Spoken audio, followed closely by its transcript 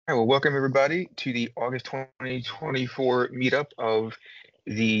All right, well, welcome everybody to the August 2024 meetup of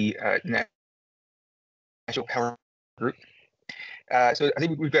the National Power Group. So I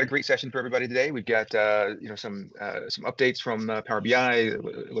think we've got a great session for everybody today. We've got some updates from Power BI, a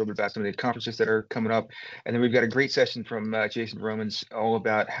little bit about some of the conferences that are coming up, and then we've got a great session from Jason Romans all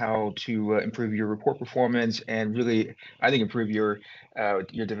about how to improve your report performance and really, I think, improve your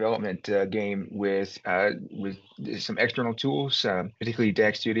development game with some external tools, particularly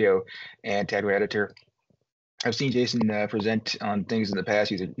DAX Studio and Tabular Editor. I've seen Jason present on things in the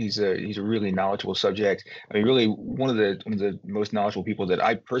past. He's a really knowledgeable subject. I mean, really one of the most knowledgeable people that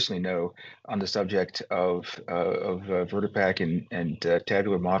I personally know on the subject of VertiPack and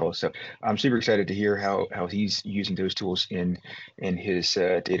tabular models. So I'm super excited to hear how he's using those tools in his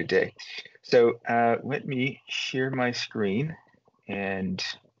day-to-day. So let me share my screen and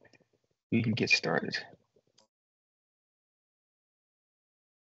we can get started.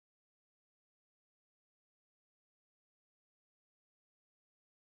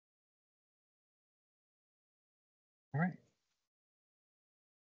 All right.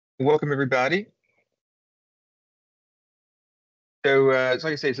 Welcome, everybody. So, like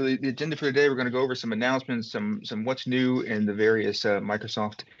I say, so the agenda for today, we're going to go over some announcements, some what's new in the various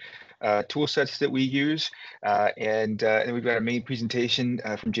Microsoft tool sets that we use, and then we've got a main presentation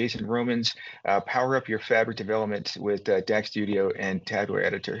from Jason Romans, power up your Fabric development with DAX Studio and Tabular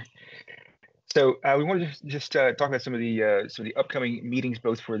Editor. So we want to just talk about some of the upcoming meetings,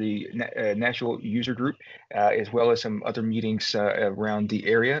 both for the National User Group as well as some other meetings around the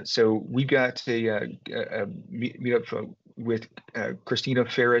area. So we've got a meetup with Christina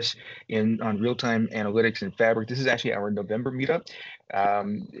Ferris on real-time analytics and Fabric. This is actually our November meetup,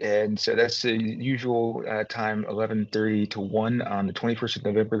 and so that's the usual time, 11:30 to 1 on the 21st of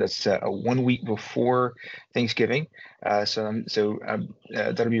November. That's 1 week before Thanksgiving. So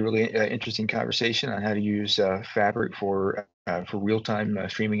that'll be a really interesting conversation on how to use Fabric for real-time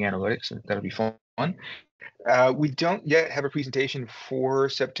streaming analytics. That'll be fun. We don't yet have a presentation for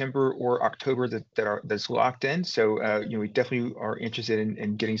September or October that's locked in. So we definitely are interested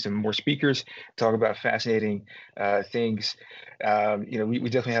in getting some more speakers, talk about fascinating things. We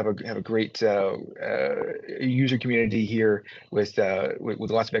definitely have a great user community here with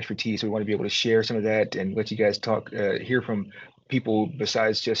lots of expertise. So we want to be able to share some of that and let you guys hear from people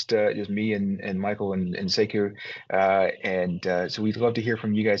besides just me and Michael and Sekou, so we'd love to hear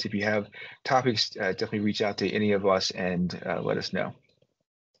from you guys. If you have topics, definitely reach out to any of us and let us know.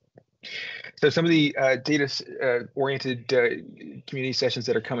 So some of the data-oriented community sessions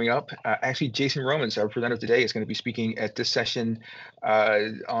that are coming up, actually Jason Romans, our presenter today, is going to be speaking at this session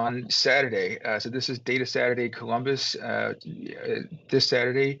on Saturday. So this is Data Saturday Columbus this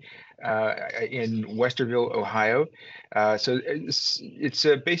Saturday in Westerville, Ohio. So it's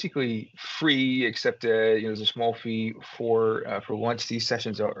basically free, except there's a small fee for lunch. These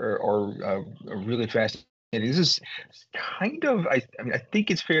sessions are really fast. And this is kind of, I think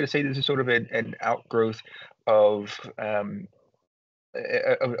it's fair to say this is sort of an outgrowth of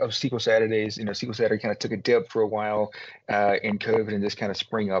SQL Saturdays. SQL Saturday kind of took a dip for a while in COVID, and this kind of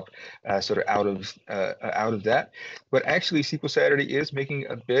sprang up sort of out of that. But actually, SQL Saturday is making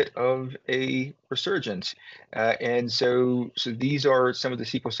a bit of a resurgence, and so these are some of the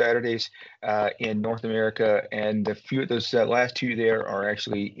SQL Saturdays in North America, and a few of those last two there are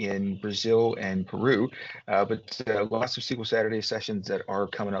actually in Brazil and Peru. But lots of SQL Saturday sessions that are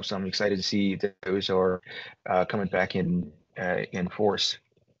coming up, so I'm excited to see that those are coming back in force.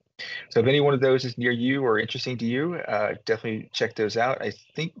 So if any one of those is near you or interesting to you, definitely check those out. I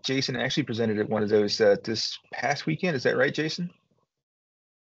think Jason actually presented at one of those this past weekend. Is that right, Jason?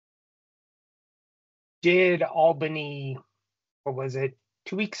 Did Albany, what was it,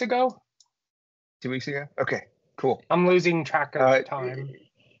 2 weeks ago? 2 weeks ago? Okay, cool. I'm losing track of time.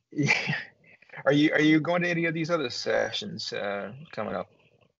 Yeah. Are you going to any of these other sessions coming up?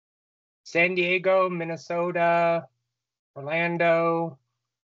 San Diego, Minnesota, Orlando.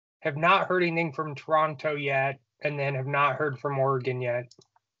 Have not heard anything from Toronto yet, and then have not heard from Oregon yet.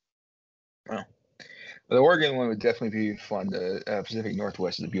 Oh. Well, the Oregon one would definitely be fun. The Pacific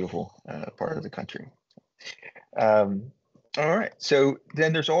Northwest is a beautiful part of the country. All right. So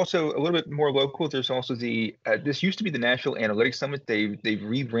then there's also a little bit more local. There's also the this used to be the Nashville Analytics Summit. They've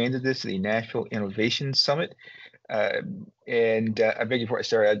rebranded this to the Nashville Innovation Summit. And I beg your pardon.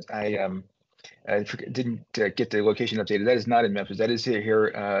 Sorry, I didn't get the location updated. That is not in Memphis. That is here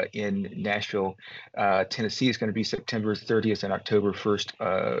in Nashville, Tennessee. It's going to be September 30th and October 1st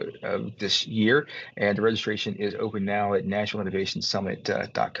of this year. And the registration is open now at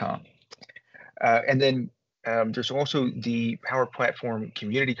nationalinnovationsummit.com. And then there's also the Power Platform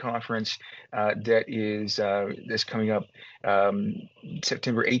Community Conference that's coming up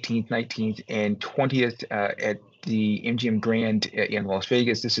September 18th, 19th, and 20th at the MGM Grand in Las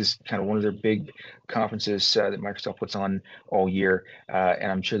Vegas. This is kind of one of their big conferences that Microsoft puts on all year,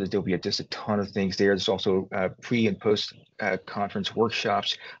 and I'm sure that there'll be just a ton of things there. There's also pre and post conference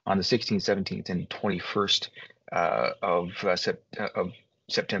workshops on the 16th, 17th, and 21st of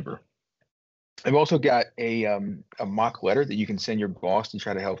September. I've also got a mock letter that you can send your boss to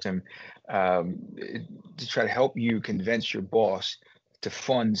try to help him you convince your boss to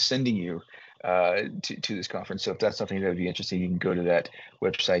fund sending you to this conference. So if that's something that would be interesting, you can go to that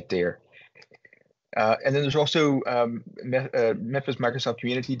website there. And then there's also Memphis Microsoft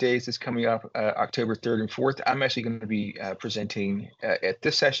Community Days that's coming up October 3rd and 4th. I'm actually going to be presenting at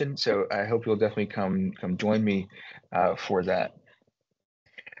this session, so I hope you'll definitely come join me for that.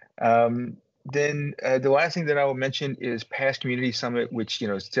 Then the last thing that I will mention is Past Community Summit, which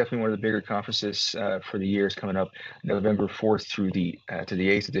is definitely one of the bigger conferences for the year. It's coming up November 4th through to the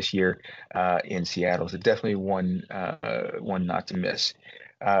 8th of this year in Seattle. So definitely one not to miss.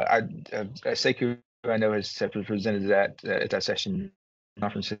 Sekou, I know, has presented that at that session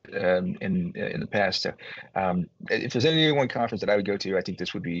conference in the past. So, if there's any one conference that I would go to, I think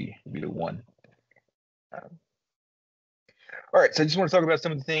this would be the one. All right, so I just want to talk about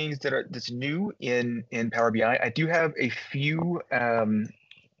some of the things that's new in Power BI. I do have a few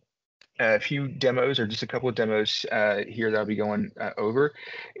demos, or just a couple of demos here that I'll be going over.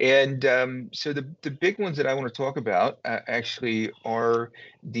 And so the big ones that I want to talk about actually are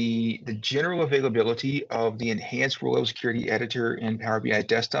the general availability of the enhanced role-level security editor in Power BI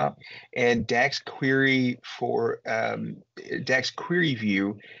Desktop and DAX query for DAX query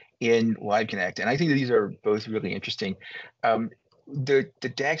view in Live Connect. And I think that these are both really interesting. The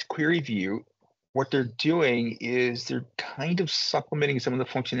DAX query view, what they're doing is they're kind of supplementing some of the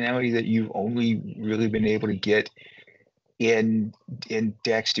functionality that you've only really been able to get in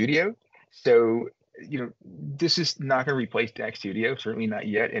DAX Studio. So, this is not going to replace DAX Studio, certainly not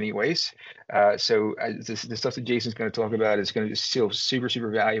yet anyways. So the stuff that Jason's going to talk about is going to be still super, super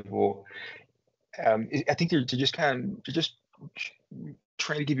valuable. I think they're just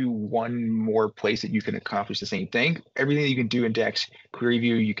trying to give you one more place that you can accomplish the same thing. Everything that you can do in DAX Query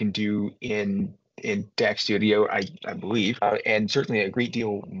View, you can do in DAX Studio, I believe, and certainly a great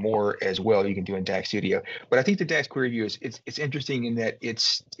deal more as well you can do in DAX Studio. But I think the DAX Query View it's interesting in that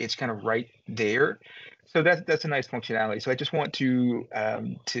it's kind of right there. So that's a nice functionality. So I just want to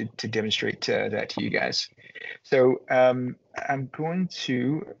demonstrate that to you guys. So I'm going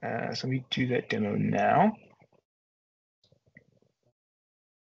to so let me do that demo now.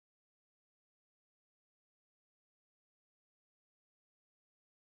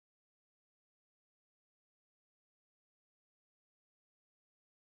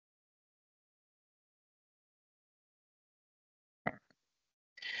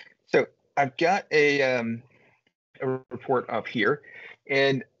 So I've got a report up here,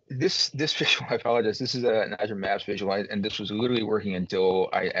 and this visual, I apologize, this is an Azure Maps visual, and this was literally working until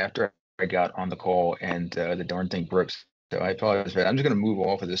after I got on the call and the darn thing broke. So I apologize for that. I'm just going to move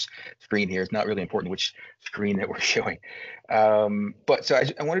off of this screen here. It's not really important which screen that we're showing. But so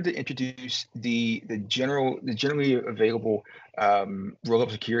I wanted to introduce the generally available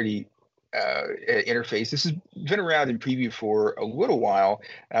roll-up security interface. This has been around in preview for a little while,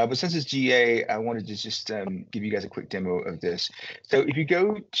 but since it's GA, I wanted to just give you guys a quick demo of this. So if you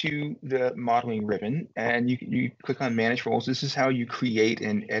go to the modeling ribbon and you click on Manage Roles, this is how you create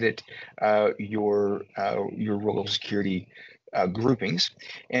and edit your role of security groupings.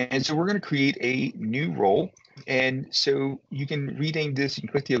 And so we're going to create a new role. And so you can rename this, you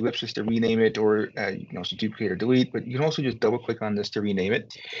can click the ellipsis to rename it, or you can also duplicate or delete, but you can also just double click on this to rename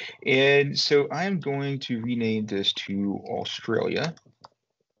it. And so I'm going to rename this to Australia.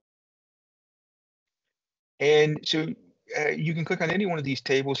 And so you can click on any one of these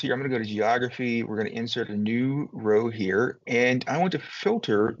tables here. I'm going to go to geography. We're going to insert a new row here. And I want to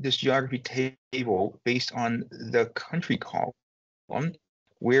filter this geography table based on the country column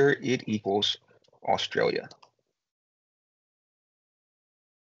where it equals Australia.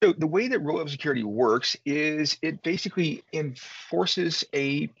 So the way that role-level security works is it basically enforces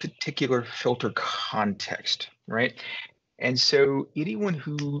a particular filter context, right? And so anyone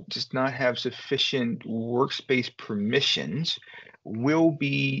who does not have sufficient workspace permissions will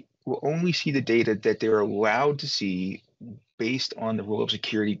only see the data that they're allowed to see based on the role-level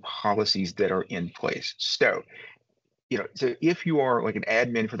security policies that are in place. So, so if you are like an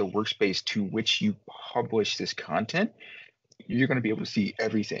admin for the workspace to which you publish this content, you're going to be able to see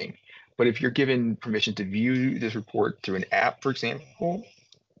everything. But if you're given permission to view this report through an app, for example,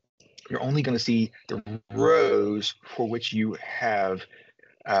 you're only going to see the rows for which you have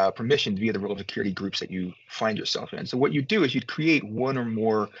permission via the role of security groups that you find yourself in. So what you do is you'd create one or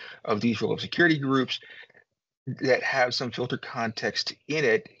more of these role of security groups that have some filter context in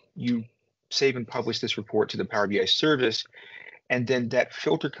it. You save and publish this report to the Power BI service, and then that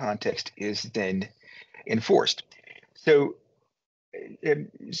filter context is then enforced. So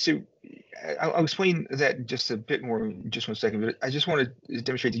I'll explain that just a bit more in just one second, but I just want to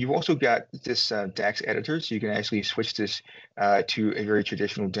demonstrate that you've also got this DAX editor, so you can actually switch this to a very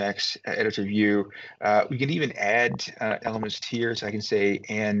traditional DAX editor view. We can even add elements here, so I can say,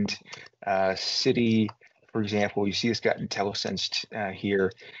 and city, for example, you see it's got IntelliSense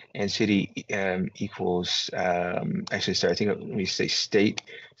here, and city equals, actually, sorry, I think, let me say state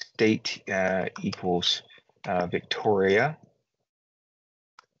equals Victoria.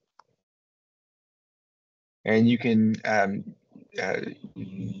 And you can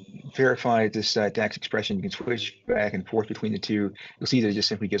verify this DAX expression. You can switch back and forth between the two. You'll see that it just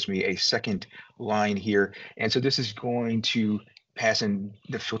simply gives me a second line here. And so this is going to pass in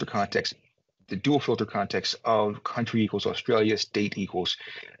the filter context, the dual filter context of country equals Australia, state equals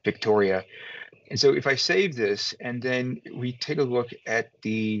Victoria. And so if I save this and then we take a look at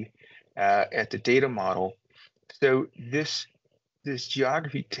the data model, so this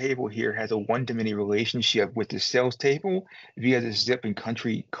geography table here has a one-to-many relationship with the sales table via the zip and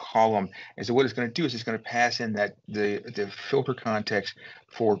country column. And so what it's going to do is it's going to pass in that the filter context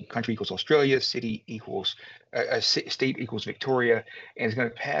for country equals Australia, city equals state equals Victoria, and it's going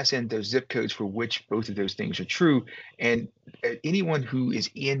to pass in those zip codes for which both of those things are true. And anyone who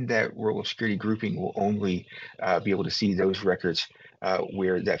is in that role of security grouping will only be able to see those records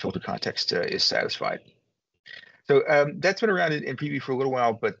where that filter context is satisfied. So that's been around in preview for a little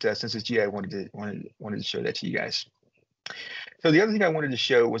while, but since it's GA, I wanted to show that to you guys. So the other thing I wanted to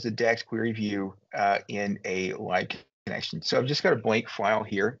show was the DAX query view in a live connection. So I've just got a blank file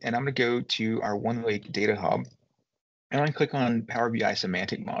here, and I'm going to go to our OneLake Data Hub, and I'm going to click on Power BI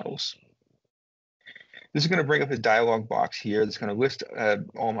Semantic Models. This is going to bring up a dialog box here that's going to list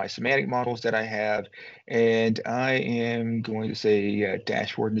all my semantic models that I have, and I am going to say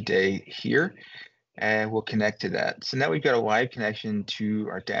dashboard in the day here. And we'll connect to that. So now we've got a live connection to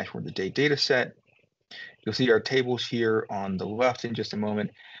our dashboard of the day data set. You'll see our tables here on the left in just a moment.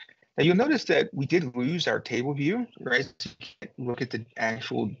 Now you'll notice that we did lose our table view, right? So you can't look at the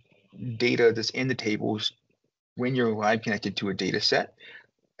actual data that's in the tables when you're live connected to a data set.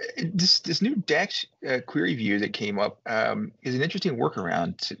 This new DAX query view that came up is an interesting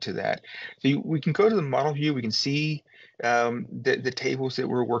workaround to that. So we can go to the model view. We can see the tables that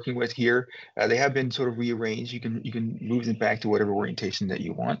we're working with here. They have been sort of rearranged. You can move them back to whatever orientation that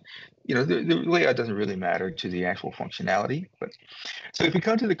you want. You know, the layout doesn't really matter to the actual functionality. But so if we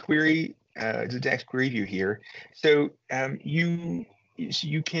come to the query, the DAX query view here, so you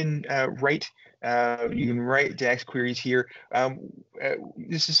can write. You can write DAX queries here.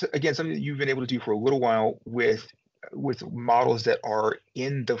 This is, again, something that you've been able to do for a little while with models that are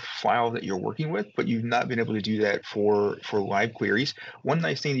in the file that you're working with, but you've not been able to do that for live queries. One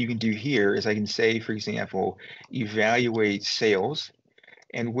nice thing that you can do here is I can say, for example, evaluate sales.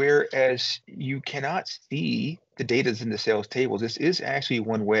 And whereas you cannot see the data that's in the sales table, this is actually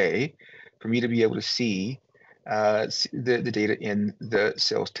one way for me to be able to see the data in the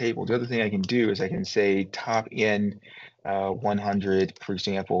sales table. The other thing I can do is I can say top in 100, for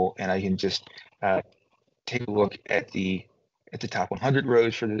example, and I can just take a look at the top 100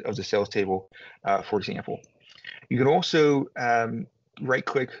 rows of the sales table, for example. You can also right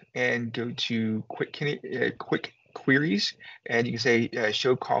click and go to quick queries, and you can say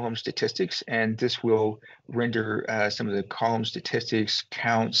show column statistics, and this will render some of the column statistics,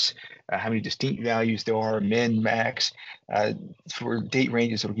 counts, how many distinct values there are, min, max. For date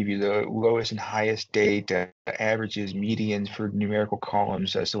ranges, it'll give you the lowest and highest date, averages, medians for numerical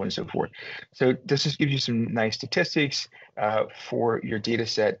columns, so on and so forth. So this just gives you some nice statistics for your data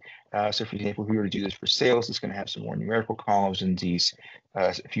set. So for example, if we were to do this for sales, it's going to have some more numerical columns, and these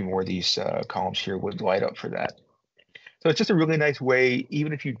a few more of these columns here would light up for that. So it's just a really nice way,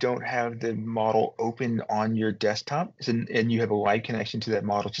 even if you don't have the model open on your desktop and you have a live connection to that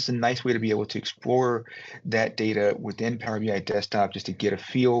model, it's just a nice way to be able to explore that data within Power BI Desktop, just to get a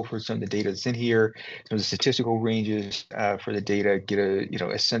feel for some of the data that's in here, some of the statistical ranges for the data, get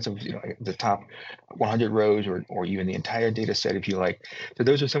a sense of the top 100 rows or even the entire data set if you like. So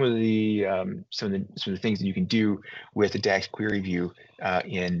those are some of the things that you can do with the DAX query view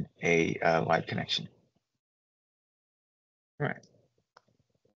in a live connection. Right.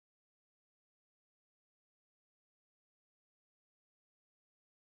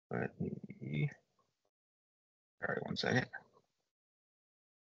 Let me, all right, 1 second.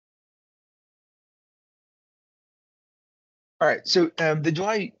 All right, so the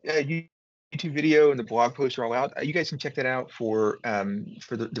July YouTube video and the blog post are all out. You guys can check that out for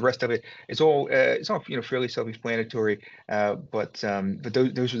the rest of it. It's all fairly self-explanatory, but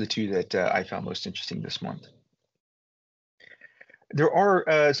those are the two that I found most interesting this month. There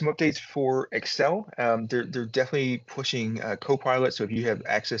are some updates for Excel. They're definitely pushing Copilot. So if you have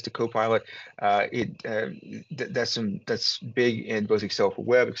access to Copilot, that's big in both Excel for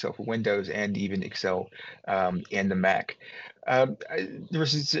Web, Excel for Windows, and even Excel and the Mac. There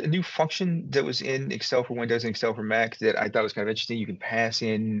was a new function that was in Excel for Windows and Excel for Mac that I thought was kind of interesting. You can pass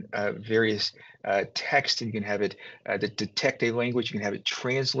in various text, and you can have it detect a language. You can have it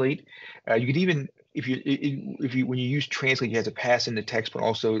translate. You can even if you when you use translate, you have to pass in the text, but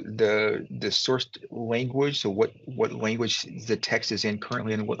also the source language. So what language the text is in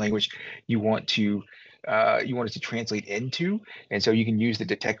currently, and what language you want it to translate into. And so you can use the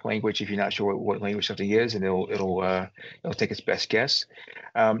detect language if you're not sure what language something is, and it'll take its best guess.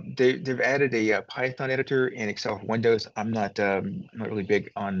 They've added a Python editor in Excel for Windows. I'm not really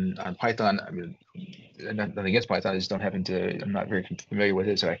big on Python. I mean, nothing against Python. I just don't happen to. I'm not very familiar with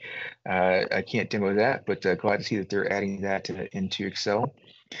it, so I can't demo that. But glad to see that they're adding that into Excel.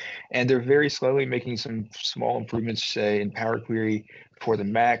 And they're very slowly making some small improvements in Power Query for the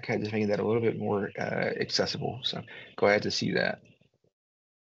Mac, just making that a little bit more accessible. So glad to see that.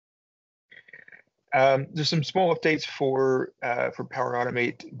 There's some small updates for Power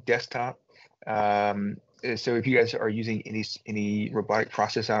Automate Desktop. So if you guys are using any robotic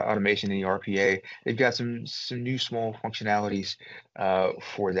process automation in the RPA, they've got some new small functionalities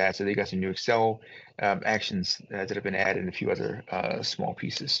for that. So they got some new Excel actions that have been added and a few other small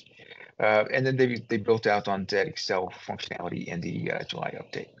pieces. And then they built out on that Excel functionality in the July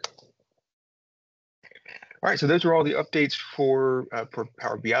update. All right, so those are all the updates for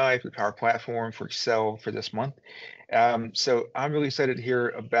Power BI, for the Power Platform, for Excel for this month. So I'm really excited to hear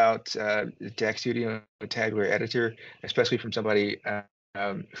about the DAX Studio Tabular Editor, especially from somebody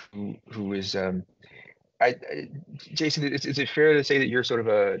who is Jason. Is it fair to say that you're sort of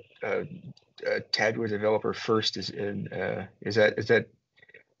a Tabular developer first? Is that?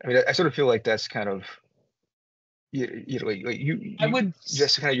 I mean, I sort of feel like that's kind of I would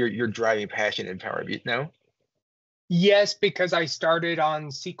just kind of your driving passion in Power BI. No. Yes, because I started on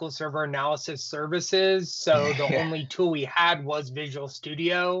SQL Server Analysis Services, so the only tool we had was Visual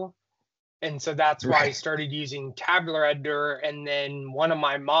Studio. And so that's why I started using Tabular Editor. And then one of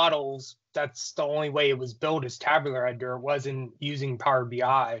my models, that's the only way it was built is Tabular Editor. It wasn't using Power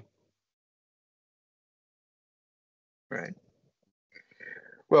BI. Right.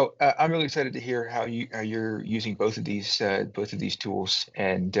 Well, I'm really excited to hear how you're using both of these tools,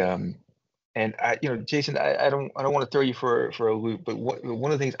 and Jason, I don't want to throw you for a loop, but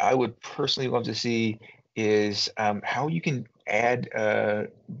one of the things I would personally love to see is how you can add an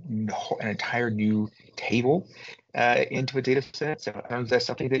entire new table into a data set. So that's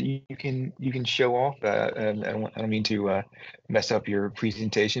something that you can show off. And I don't mean to mess up your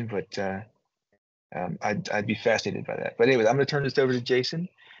presentation, but I'd be fascinated by that. But anyways, I'm going to turn this over to Jason,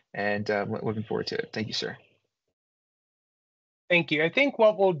 and looking forward to it. Thank you, sir. Thank you. I think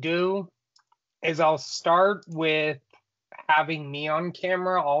what we'll do is I'll start with having me on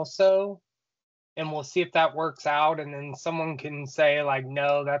camera also, and we'll see if that works out. And then someone can say like,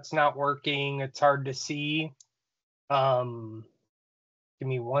 no, that's not working. It's hard to see. Give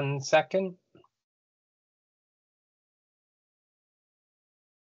me 1 second.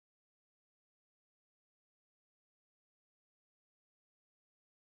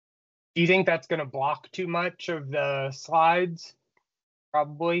 Do you think that's going to block too much of the slides?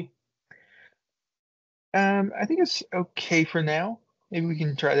 Probably. I think it's okay for now. Maybe we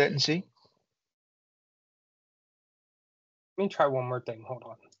can try that and see. Let me try one more thing. Hold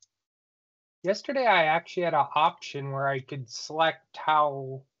on. Yesterday, I actually had an option where I could select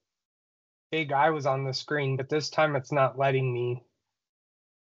how big I was on the screen, but this time it's not letting me.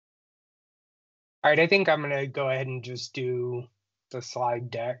 All right, I think I'm going to go ahead and just do the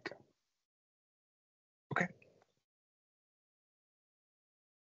slide deck. Okay.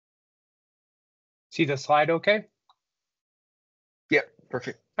 See the slide okay? Yep,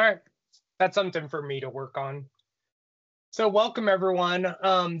 perfect. All right, that's something for me to work on. So welcome everyone.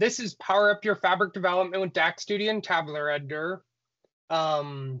 This is Power Up Your Fabric Development with DAX Studio and Tabular Editor. I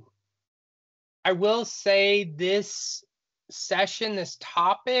will say this session, this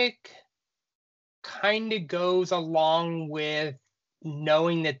topic kind of goes along with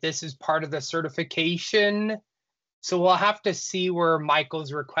knowing that this is part of the certification So we'll have to see where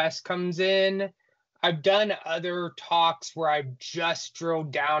Michael's request comes in. I've done other talks where I've just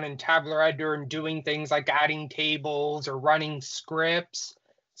drilled down in Tabular Editor and doing things like adding tables or running scripts.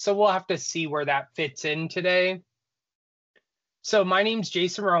 So we'll have to see where that fits in today. So my name's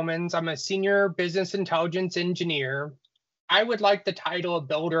Jason Romans. I'm a senior business intelligence engineer. I would like the title of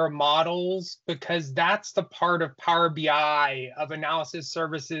builder of models because that's the part of Power BI, of analysis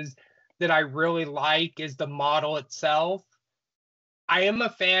services, that I really like, is the model itself. I am a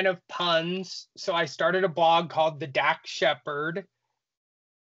fan of puns, so I started a blog called the DAX Shepherd.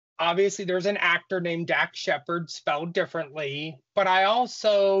 Obviously, there's an actor named Dax Shepard, spelled differently, but I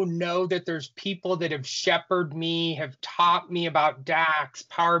also know that there's people that have shepherded me, have taught me about DAX,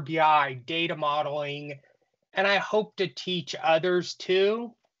 Power BI, data modeling, and I hope to teach others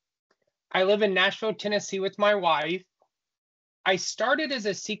too. I live in Nashville, Tennessee with my wife. I started as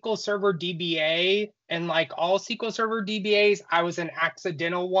a SQL Server DBA, and like all SQL Server DBAs, I was an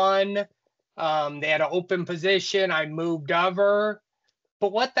accidental one. They had an open position, I moved over.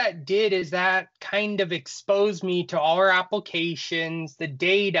 But what that did is that kind of exposed me to all our applications, the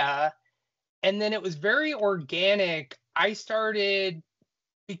data, and then it was very organic. I started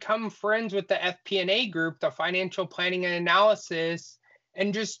become friends with the FP&A group, the financial planning and analysis,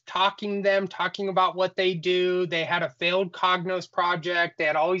 and just talking about what they do. They had a failed Cognos project. They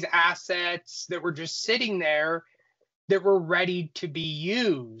had all these assets that were just sitting there that were ready to be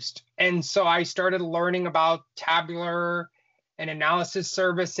used. And so I started learning about Tabular and analysis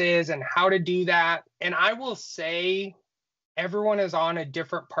services and how to do that. And I will say everyone is on a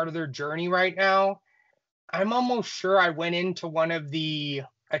different part of their journey right now. I'm almost sure I went into one of the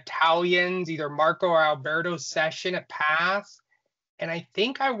Italians, either Marco or Alberto's session at PASS, and I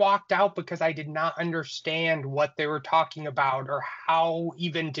think I walked out because I did not understand what they were talking about or how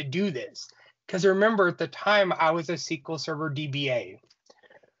even to do this. Because remember, at the time, I was a SQL Server DBA.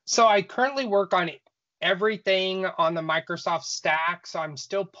 So I currently work on everything on the Microsoft stack. So I'm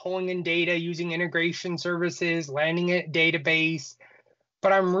still pulling in data using integration services, landing it at database.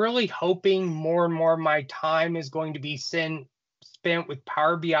 But I'm really hoping more and more of my time is going to be spent with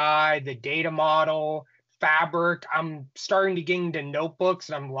Power BI, the data model, Fabric. I'm starting to get into notebooks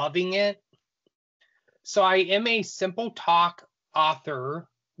and I'm loving it. So I am a Simple Talk author,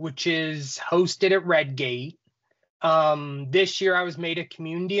 which is hosted at Redgate. This year I was made a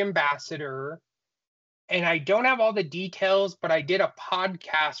community ambassador, and I don't have all the details, but I did a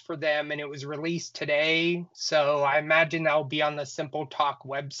podcast for them and it was released today. So I imagine that'll be on the Simple Talk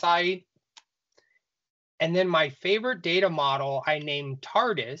website. And then my favorite data model I named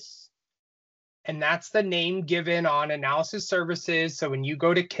TARDIS, and that's the name given on analysis services. So when you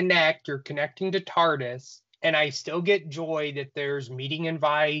go to connect, you're connecting to TARDIS. And I still get joy that there's meeting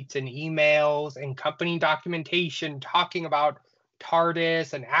invites and emails and company documentation talking about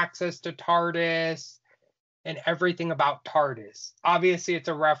TARDIS and access to TARDIS and everything about TARDIS. Obviously, it's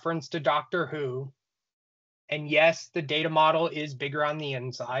a reference to Doctor Who. And yes, the data model is bigger on the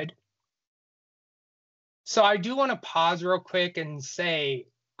inside. So I do want to pause real quick and say,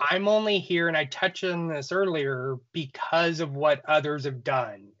 I'm only here, and I touched on this earlier, because of what others have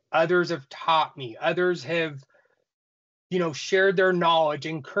done. Others have taught me. Others have, shared their knowledge,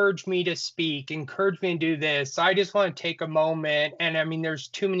 encouraged me to speak, encouraged me to do this. So I just want to take a moment. And I mean, there's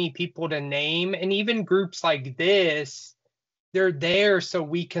too many people to name. And even groups like this, they're there so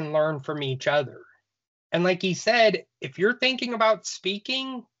we can learn from each other. And like he said, if you're thinking about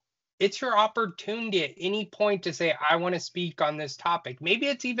speaking, it's your opportunity at any point to say, I want to speak on this topic. Maybe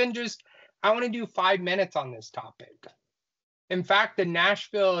it's even just, I want to do 5 minutes on this topic. In fact, the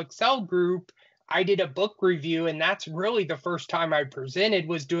Nashville Excel group, I did a book review, and that's really the first time I presented,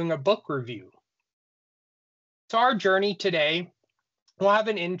 was doing a book review. So our journey today, we'll have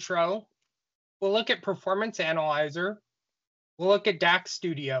an intro. We'll look at Performance Analyzer. We'll look at DAX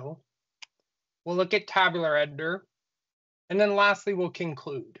Studio. We'll look at Tabular Editor. And then lastly, we'll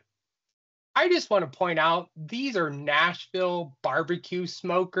conclude. I just want to point out, these are Nashville barbecue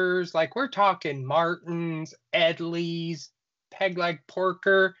smokers. Like, we're talking Martin's, Edley's, Peg Leg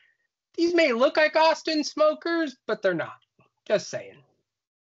Porker. These may look like Austin smokers, but they're not. Just saying.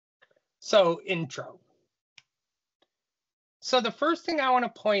 So, intro. So the first thing I want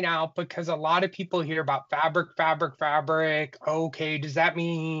to point out, because a lot of people hear about Fabric. Okay, does that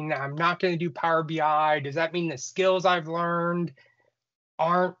mean I'm not going to do Power BI? Does that mean the skills I've learned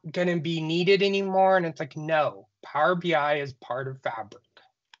aren't going to be needed anymore? And it's like, no, Power BI is part of Fabric.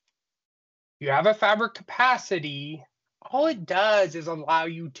 You have a Fabric capacity. All it does is allow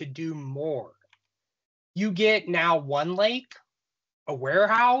you to do more. You get now one lake, a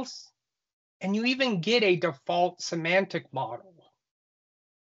warehouse, and you even get a default semantic model.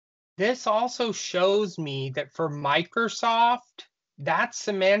 This also shows me that for Microsoft, that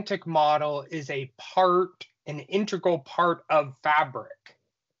semantic model is an integral part of Fabric.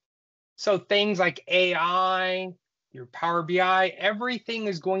 So things like AI, your Power BI, everything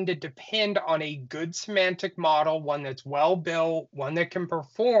is going to depend on a good semantic model, one that's well built, one that can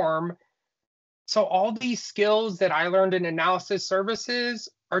perform. So all these skills that I learned in analysis services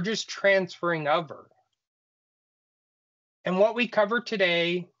are just transferring over. And what we cover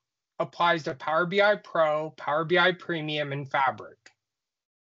today applies to Power BI Pro, Power BI Premium, and Fabric.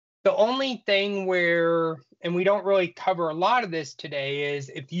 The only thing and we don't really cover a lot of this today, is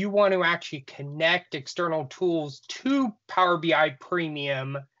if you want to actually connect external tools to Power BI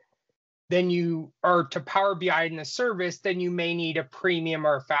Premium, or to Power BI in the service, then you may need a Premium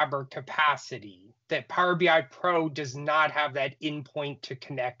or a Fabric capacity that Power BI Pro does not have that endpoint to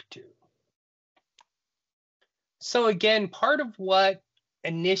connect to. So again, part of what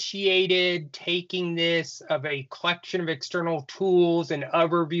initiated taking this of a collection of external tools and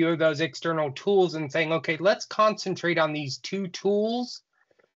overview of those external tools and saying, okay, let's concentrate on these two tools,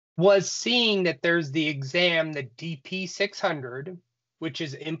 was seeing that there's the exam, the DP 600, which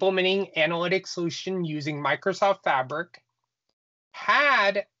is implementing analytic solution using Microsoft Fabric,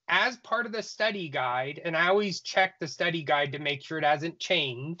 had as part of the study guide, and I always check the study guide to make sure it hasn't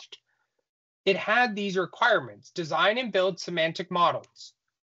changed, it had these requirements: design and build semantic models,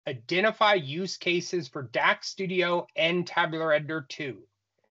 identify use cases for DAX Studio and Tabular Editor 2.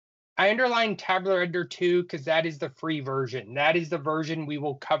 I underlined Tabular Editor 2 because that is the free version. That is the version we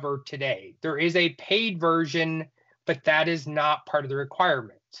will cover today. There is a paid version, but that is not part of the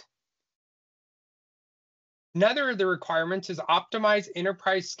requirement. Another of the requirements is optimize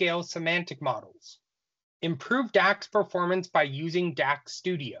enterprise scale semantic models, improve DAX performance by using DAX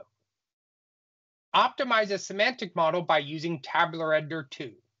Studio, optimize a semantic model by using Tabular Editor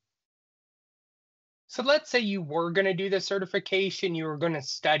 2. So let's say you were going to do the certification, you were going to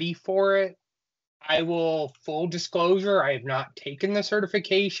study for it. Full disclosure, I have not taken the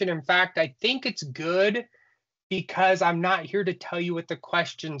certification. In fact, I think it's good because I'm not here to tell you what the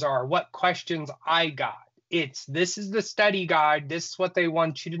questions are, what questions I got. This is the study guide, this is what they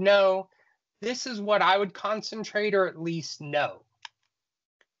want you to know. This is what I would concentrate or at least know.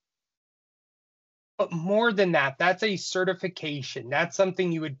 But more than that, that's a certification. That's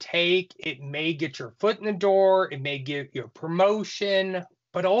something you would take. It may get your foot in the door. It may give you a promotion.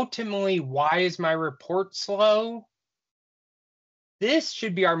 But ultimately, why is my report slow? This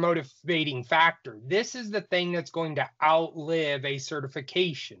should be our motivating factor. This is the thing that's going to outlive a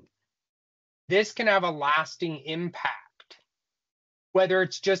certification. This can have a lasting impact, whether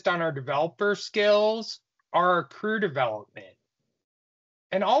it's just on our developer skills or our career development.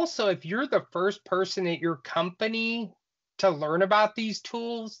 And also, if you're the first person at your company to learn about these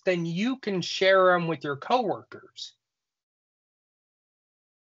tools, then you can share them with your coworkers.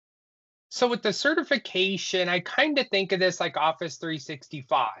 So with the certification, I kind of think of this like Office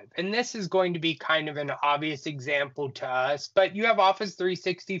 365. And this is going to be kind of an obvious example to us, but you have Office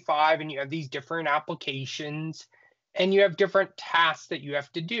 365 and you have these different applications and you have different tasks that you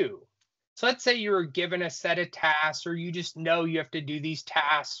have to do. So let's say you were given a set of tasks, or you just know you have to do these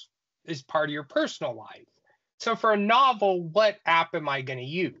tasks as part of your personal life. So for a novel, what app am I going to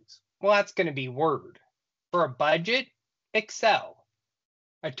use? Well, that's going to be Word. For a budget, Excel.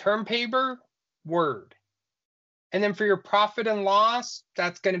 A term paper, Word. And then for your profit and loss,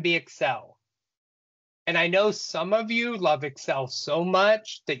 that's going to be Excel. And I know some of you love Excel so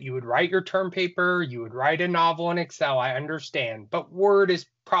much that you would write your term paper, you would write a novel in Excel, I understand, but Word is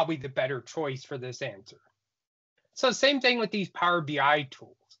probably the better choice for this answer. So same thing with these Power BI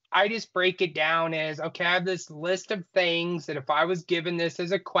tools. I just break it down as, okay, I have this list of things that if I was given this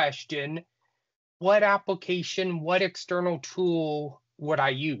as a question, what application, what external tool would I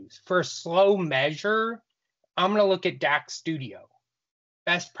use? For a slow measure, I'm going to look at DAX Studio.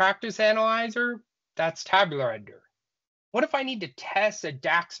 Best practice analyzer, that's Tabular Editor. What if I need to test a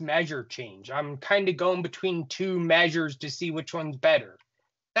DAX measure change? I'm kind of going between two measures to see which one's better.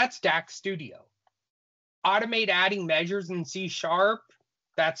 That's DAX Studio. Automate adding measures in C#,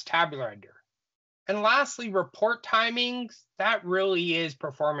 that's Tabular Editor. And lastly, report timings, that really is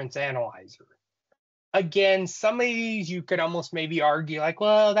Performance Analyzer. Again, some of these you could almost maybe argue like,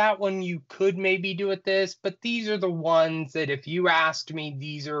 well, that one you could maybe do with this, but these are the ones that if you asked me,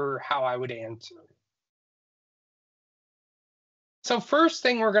 these are how I would answer. So first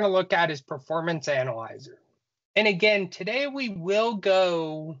thing we're going to look at is Performance Analyzer. And again, today we will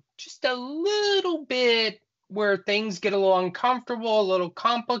go just a little bit where things get a little uncomfortable, a little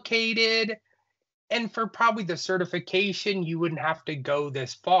complicated, And for probably the certification, you wouldn't have to go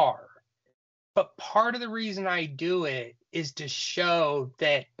this far. But part of the reason I do it is to show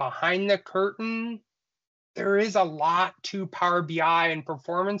that behind the curtain, there is a lot to Power BI and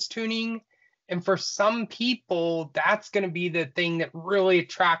performance tuning. And for some people, that's going to be the thing that really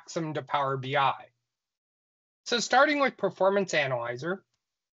attracts them to Power BI. So starting with Performance Analyzer,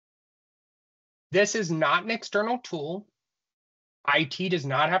 this is not an external tool. IT does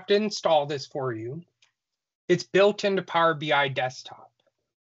not have to install this for you. It's built into Power BI Desktop.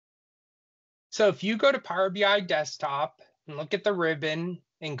 So if you go to Power BI Desktop and look at the ribbon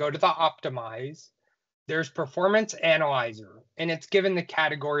and go to the Optimize, there's Performance Analyzer, and it's given the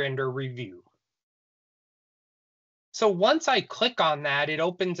category under Review. So once I click on that, it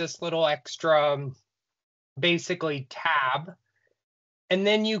opens this little extra, basically, tab, and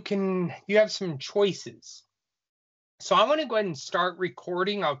then you have some choices. So I want to go ahead and start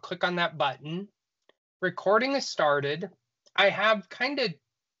recording. I'll click on that button. Recording is started. I have kind of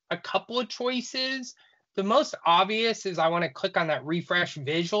a couple of choices. The most obvious is I want to click on that refresh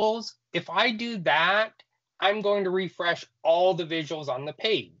visuals. If I do that, I'm going to refresh all the visuals on the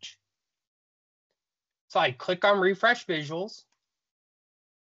page. So I click on refresh visuals.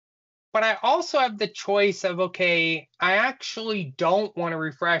 But I also have the choice of, okay, I actually don't want to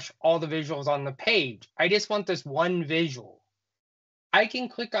refresh all the visuals on the page. I just want this one visual. I can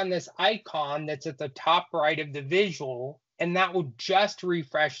click on this icon that's at the top right of the visual, and that will just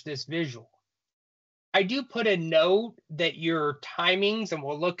refresh this visual. I do put a note that your timings, and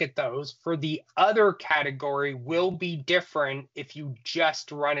we'll look at those, for the other category will be different if you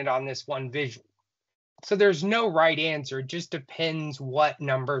just run it on this one visual. So there's no right answer, it just depends what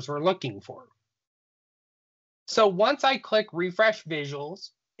numbers we're looking for. So once I click refresh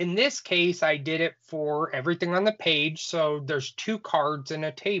visuals, in this case, I did it for everything on the page, so there's 2 cards in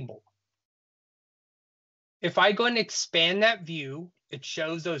a table. If I go and expand that view, it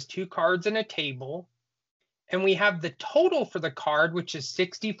shows those 2 cards in a table, and we have the total for the card, which is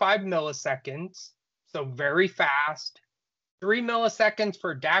 65 milliseconds, so very fast. 3 milliseconds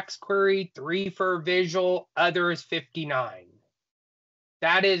for DAX query, 3 for visual, other is 59.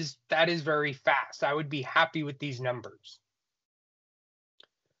 That is very fast. I would be happy with these numbers.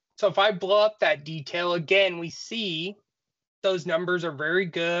 So if I blow up that detail, again, we see those numbers are very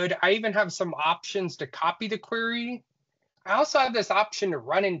good. I even have some options to copy the query. I also have this option to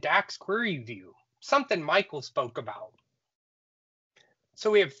run in DAX query view, something Michael spoke about. So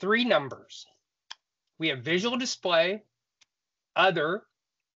we have 3 numbers. We have visual display, other,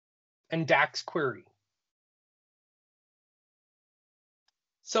 and DAX query.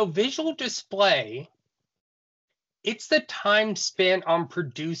 So visual display, it's the time spent on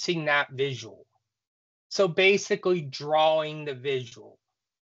producing that visual. So basically drawing the visual.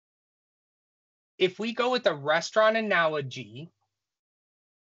 If we go with a restaurant analogy,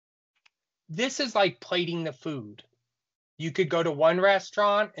 this is like plating the food. You could go to one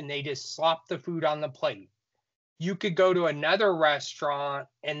restaurant and they just slop the food on the plate. You could go to another restaurant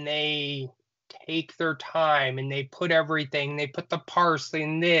and they take their time and they put everything, they put the parsley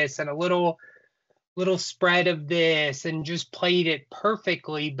in this and a little spread of this and just plate it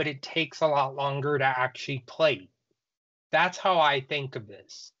perfectly, but it takes a lot longer to actually plate. That's how I think of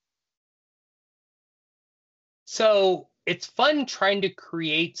this. So it's fun trying to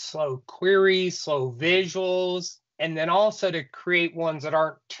create slow queries, slow visuals, and then also to create ones that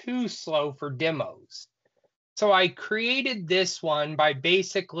aren't too slow for demos. So I created this one by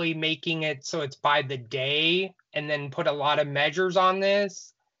basically making it so it's by the day and then put a lot of measures on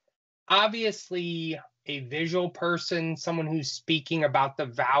this. Obviously, a visual person, someone who's speaking about the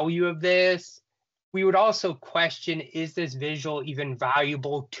value of this, we would also question, is this visual even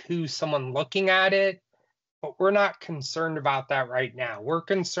valuable to someone looking at it? But we're not concerned about that right now. We're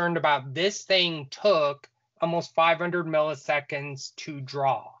concerned about this thing took almost 500 milliseconds to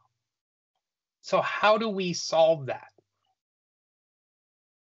draw. So how do we solve that?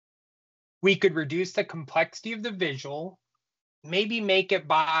 We could reduce the complexity of the visual, maybe make it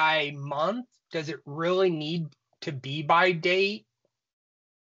by month. Does it really need to be by date?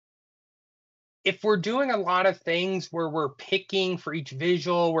 If we're doing a lot of things where we're picking for each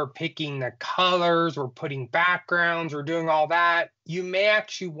visual, we're picking the colors, we're putting backgrounds, we're doing all that, you may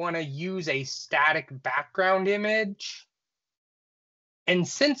actually want to use a static background image. And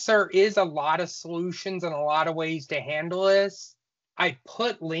since there is a lot of solutions and a lot of ways to handle this, I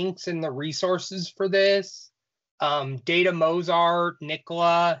put links in the resources for this. Data Mozart,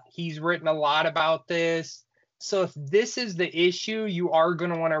 Nicola, he's written a lot about this. So if this is the issue, you are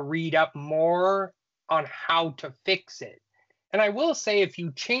going to want to read up more on how to fix it. And I will say, if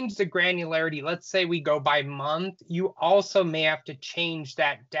you change the granularity, let's say we go by month, you also may have to change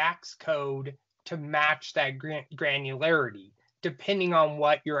that DAX code to match that granularity, depending on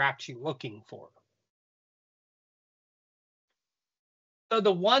what you're actually looking for. So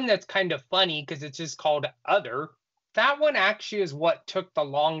the one that's kind of funny, because it's just called other, that one actually is what took the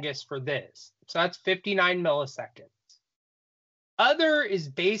longest for this. So that's 59 milliseconds. Other is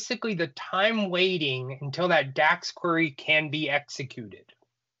basically the time waiting until that DAX query can be executed.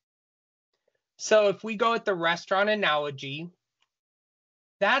 So if we go with the restaurant analogy,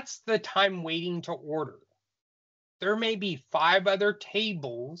 that's the time waiting to order. There may be 5 other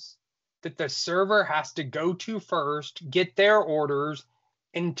tables that the server has to go to first, get their orders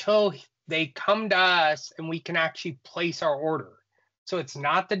until they come to us and we can actually place our order. So it's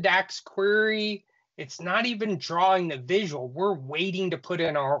not the DAX query. It's not even drawing the visual. We're waiting to put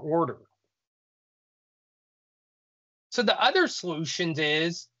in our order. So the other solutions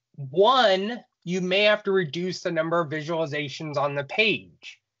is, one, you may have to reduce the number of visualizations on the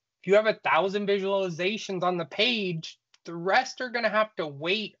page. If you have 1,000 visualizations on the page, the rest are going to have to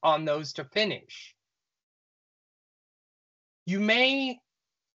wait on those to finish. You may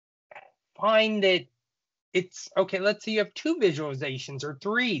find that it's okay, let's say you have 2 visualizations or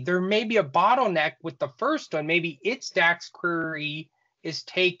 3. There may be a bottleneck with the first one. Maybe its DAX query is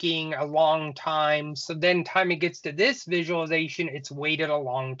taking a long time. So then time it gets to this visualization, it's waited a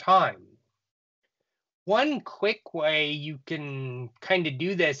long time. One quick way you can kind of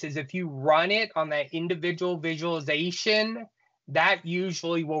do this is if you run it on that individual visualization, that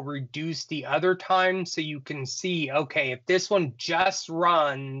usually will reduce the other time. So you can see, okay, if this one just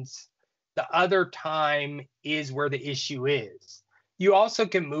runs, the other time is where the issue is. You also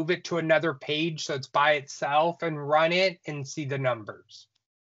can move it to another page so it's by itself and run it and see the numbers.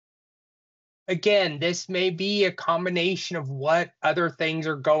 Again, this may be a combination of what other things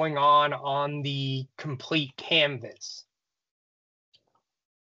are going on the complete canvas.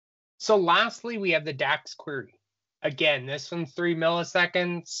 So lastly, we have the DAX query. Again, this one's 3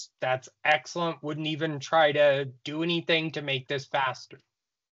 milliseconds. That's excellent. Wouldn't even try to do anything to make this faster.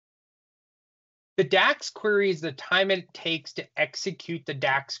 The DAX query is the time it takes to execute the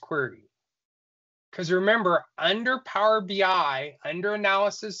DAX query. Because remember, under Power BI, under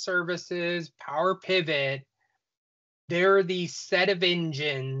Analysis Services, Power Pivot, there are these set of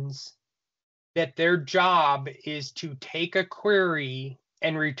engines that their job is to take a query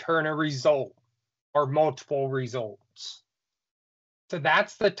and return a result or multiple results. So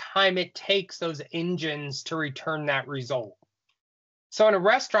that's the time it takes those engines to return that result. So in a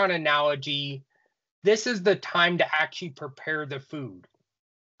restaurant analogy, this is the time to actually prepare the food.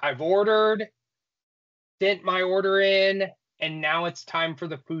 I've ordered, sent my order in, and now it's time for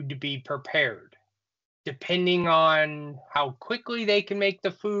the food to be prepared. Depending on how quickly they can make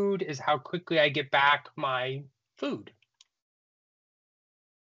the food is how quickly I get back my food.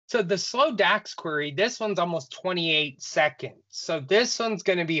 So the slow DAX query, this one's almost 28 seconds. So this one's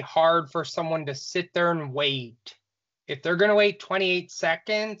going to be hard for someone to sit there and wait. If they're going to wait 28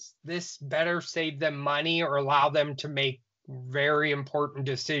 seconds, this better save them money or allow them to make very important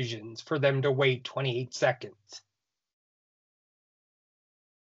decisions for them to wait 28 seconds.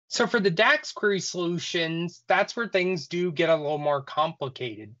 So for the DAX query solutions, that's where things do get a little more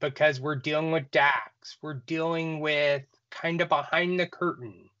complicated because we're dealing with DAX. We're dealing with kind of behind the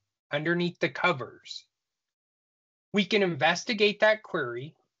curtain, underneath the covers. We can investigate that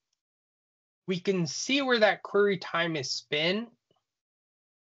query. We can see where that query time is spent.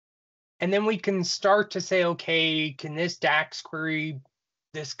 And then we can start to say, okay, can this DAX query,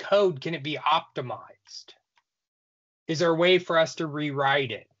 this code, can it be optimized? Is there a way for us to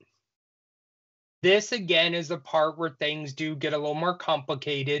rewrite it? This, again, is the part where things do get a little more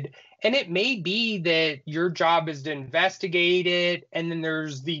complicated. And it may be that your job is to investigate it, and then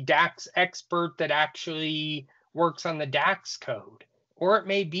there's the DAX expert that actually works on the DAX code. Or it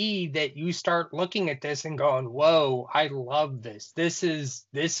may be that you start looking at this and going, whoa, I love this. This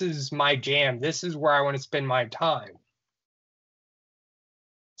is my jam. This is where I want to spend my time.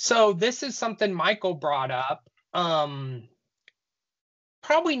 So this is something Michael brought up.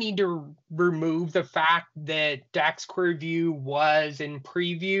 Probably need to remove the fact that DAX Query View was in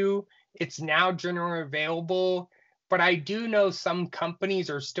preview. It's now generally available, but I do know some companies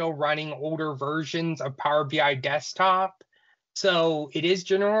are still running older versions of Power BI Desktop. So it is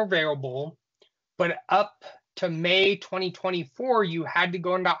generally available, but up to May 2024, you had to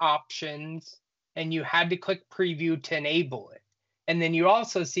go into options and you had to click preview to enable it. And then you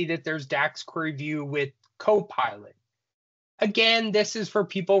also see that there's DAX Query View with Copilot. Again, this is for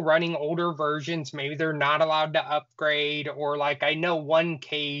people running older versions. Maybe they're not allowed to upgrade, or like I know one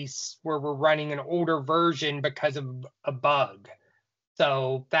case where we're running an older version because of a bug.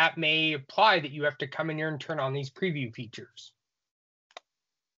 So that may apply that you have to come in here and turn on these preview features.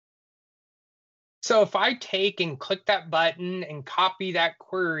 So if I take and click that button and copy that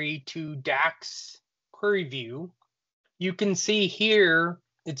query to DAX query view, you can see here,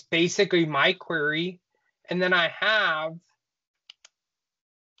 it's basically my query. And then I have,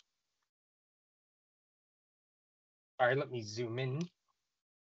 all right, let me zoom in,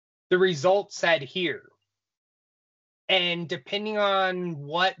 the result set here. And depending on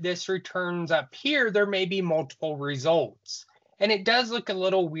what this returns up here, there may be multiple results. And it does look a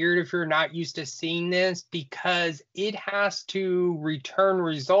little weird if you're not used to seeing this, because it has to return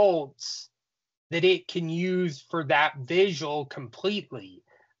results that it can use for that visual completely.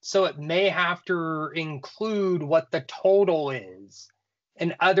 So it may have to include what the total is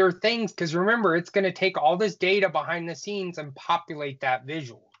and other things, because remember, it's going to take all this data behind the scenes and populate that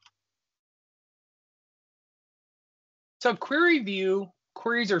visual. So query view,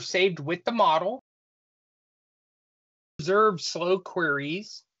 queries are saved with the model. Reserve slow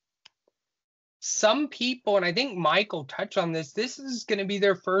queries. Some people, and I think Michael touched on this, this is going to be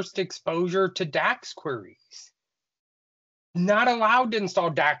their first exposure to DAX queries. Not allowed to install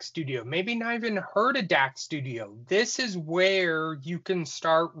DAX Studio, maybe not even heard of DAX Studio. This is where you can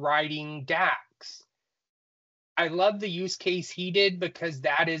start writing DAX. I love the use case he did, because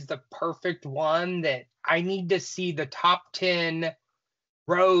that is the perfect one that I need to see the top 10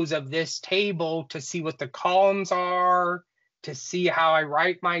 rows of this table to see what the columns are, to see how I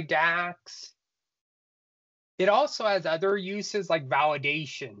write my DAX. It also has other uses like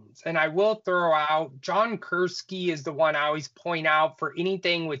validations. And I will throw out, John Kursky is the one I always point out for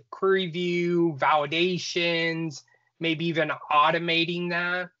anything with query view, validations, maybe even automating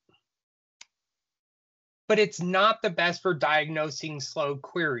that. But it's not the best for diagnosing slow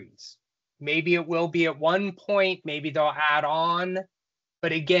queries. Maybe it will be at one point, maybe they'll add on.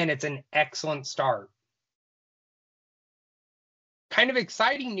 But again, it's an excellent start. Kind of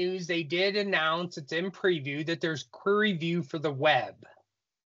exciting news, they did announce, it's in preview, that there's query view for the web.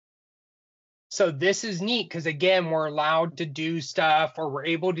 So this is neat because, again, we're allowed to do stuff, or we're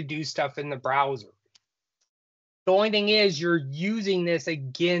able to do stuff in the browser. The only thing is you're using this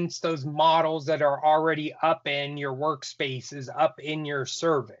against those models that are already up in your workspaces, up in your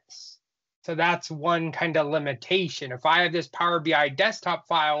service. So that's one kind of limitation. If I have this Power BI desktop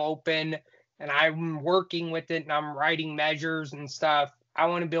file open and I'm working with it and I'm writing measures and stuff, I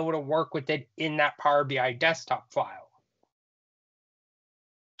want to be able to work with it in that Power BI desktop file.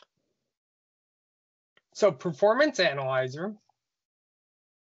 So Performance Analyzer.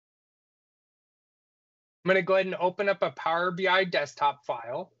 I'm going to go ahead and open up a Power BI desktop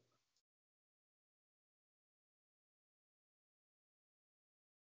file.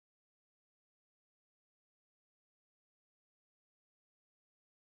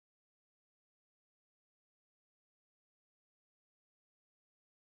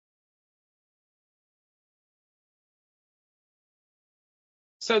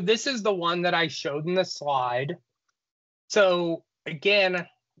 So this is the one that I showed in the slide. So again,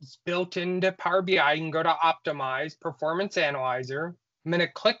 it's built into Power BI. You can go to Optimize, Performance Analyzer. I'm going to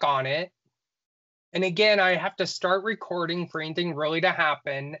click on it. And again, I have to start recording for anything really to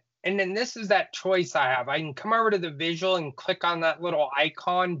happen. And then this is that choice I have. I can come over to the visual and click on that little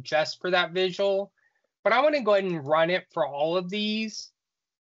icon just for that visual. But I want to go ahead and run it for all of these.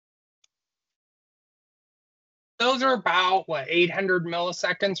 Those are about, 800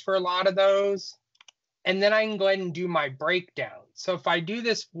 milliseconds for a lot of those. And then I can go ahead and do my breakdown. So if I do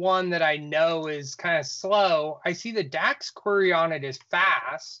this one that I know is kind of slow, I see the DAX query on it is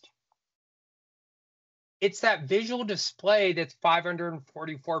fast. It's that visual display that's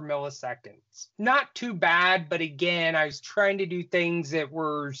 544 milliseconds. Not too bad, but again, I was trying to do things that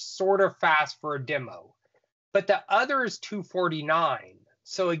were sort of fast for a demo. But the other is 249.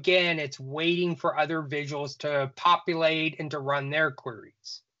 So again, it's waiting for other visuals to populate and to run their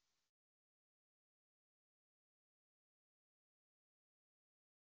queries.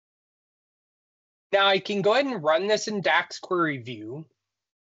 Now I can go ahead and run this in DAX Query View.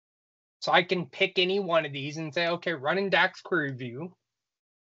 So I can pick any one of these and say, okay, run in DAX Query View.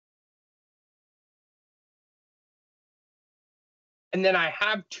 And then I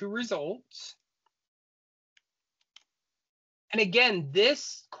have two results. And again,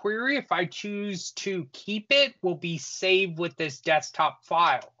 this query, if I choose to keep it, will be saved with this desktop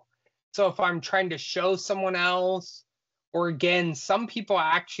file. So if I'm trying to show someone else, Or again, some people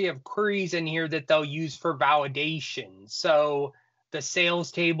actually have queries in here that they'll use for validation. So the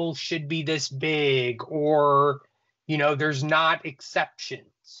sales table should be this big, or, there's not exceptions.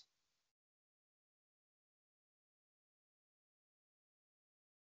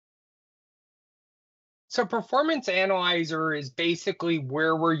 So Performance Analyzer is basically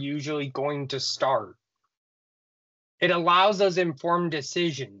where we're usually going to start. It allows those informed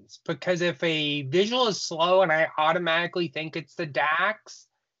decisions, because if a visual is slow and I automatically think it's the DAX,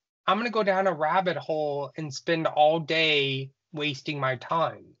 I'm going to go down a rabbit hole and spend all day wasting my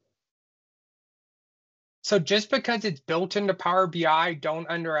time. So just because it's built into Power BI, don't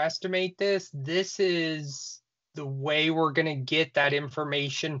underestimate this. This is the way we're going to get that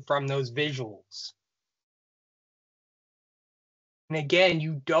information from those visuals. And again,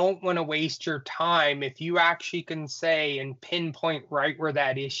 you don't want to waste your time if you actually can say and pinpoint right where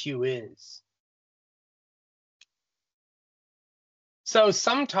that issue is. So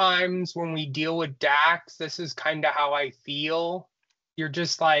sometimes when we deal with DAX, this is kind of how I feel. You're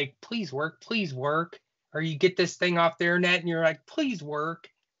just like, please work, please work. Or you get this thing off the internet and you're like, please work.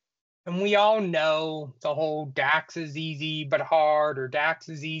 And we all know the whole DAX is easy but hard, or DAX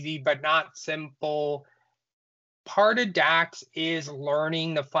is easy but not simple. Part of DAX is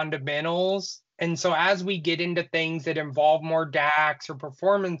learning the fundamentals. And so as we get into things that involve more DAX or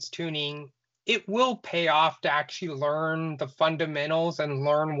performance tuning, it will pay off to actually learn the fundamentals and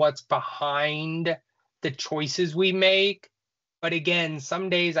learn what's behind the choices we make. But again, some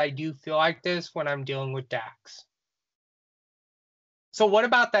days I do feel like this when I'm dealing with DAX. So what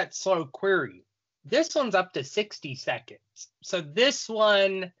about that slow query? This one's up to 60 seconds. So this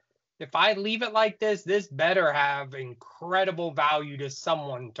one, if I leave it like this, this better have incredible value to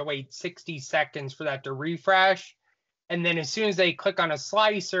someone to wait 60 seconds for that to refresh. And then as soon as they click on a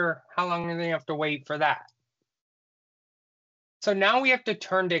slicer, how long do they have to wait for that? So now we have to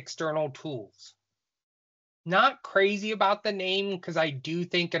turn to external tools. Not crazy about the name, because I do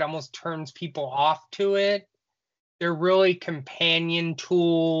think it almost turns people off to it. They're really companion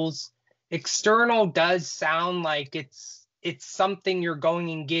tools. External does sound like it's something you're going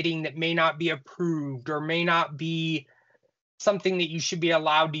and getting that may not be approved, or may not be something that you should be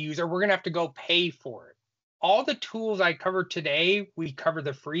allowed to use, or we're going to have to go pay for it. All the tools I covered today, we cover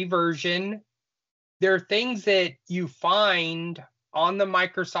the free version. There are things that you find on the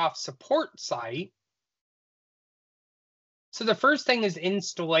Microsoft support site. So the first thing is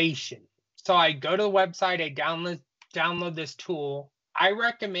installation. So I go to the website, I download this tool. I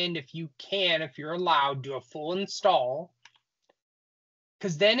recommend, if you can, if you're allowed, do a full install.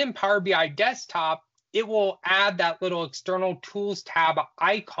 Because then in Power BI Desktop, it will add that little external tools tab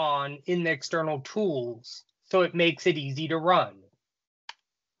icon in the external tools. So it makes it easy to run.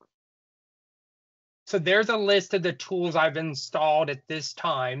 So there's a list of the tools I've installed at this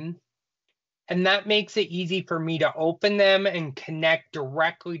time. And that makes it easy for me to open them and connect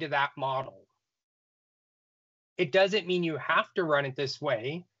directly to that model. It doesn't mean you have to run it this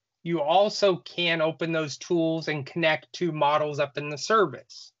way. You also can open those tools and connect to models up in the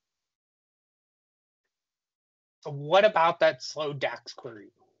service. So what about that slow DAX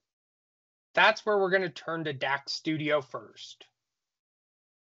query? That's where we're going to turn to DAX Studio first.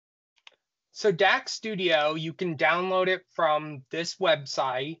 So DAX Studio, you can download it from this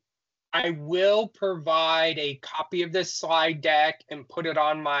website. I will provide a copy of this slide deck and put it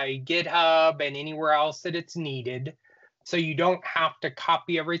on my GitHub and anywhere else that it's needed, so you don't have to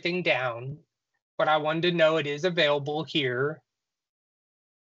copy everything down, but I wanted to know it is available here.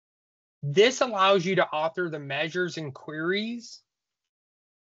 This allows you to author the measures and queries.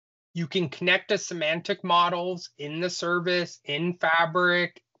 You can connect to semantic models in the service, in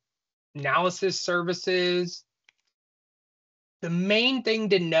Fabric, analysis services. The main thing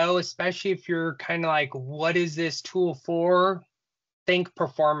to know, especially if you're kind of like, what is this tool for? Think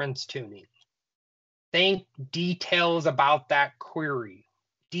performance tuning. Think details about that query.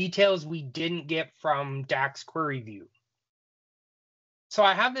 Details we didn't get from DAX Query View. So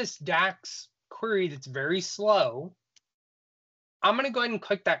I have this DAX query that's very slow. I'm going to go ahead and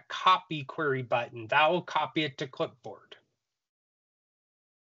click that copy query button. That will copy it to clipboard.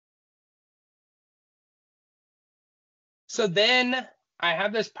 So then I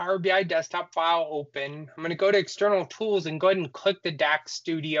have this Power BI desktop file open. I'm going to go to external tools and go ahead and click the DAX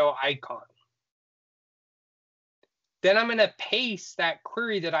Studio icon. Then I'm going to paste that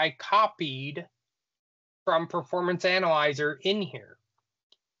query that I copied from Performance Analyzer in here.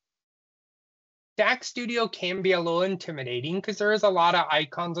 DAX Studio can be a little intimidating because there is a lot of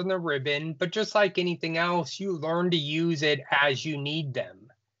icons on the ribbon, but just like anything else, you learn to use it as you need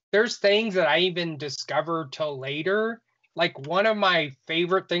them. There's things that I even discovered till later like one of my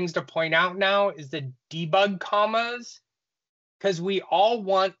favorite things to point out now is the debug commas, because we all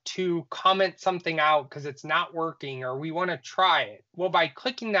want to comment something out because it's not working or we want to try it. Well, by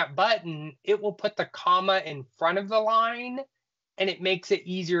clicking that button, it will put the comma in front of the line and it makes it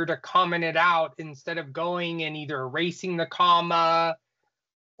easier to comment it out instead of going and either erasing the comma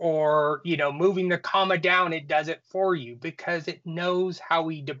or, you know, moving the comma down. It does it for you because it knows how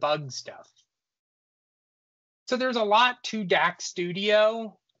we debug stuff. So there's a lot to DAX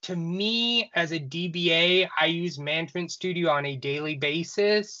Studio. To me, as a DBA, I use Management Studio on a daily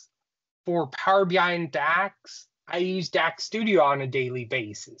basis. For Power BI and DAX, I use DAX Studio on a daily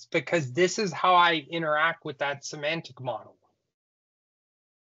basis because this is how I interact with that semantic model.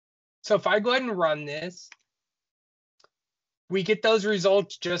 So if I go ahead and run this, we get those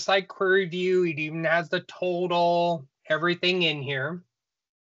results just like Query View. It even has the total, everything in here.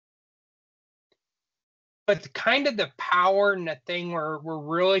 But the power and the thing we're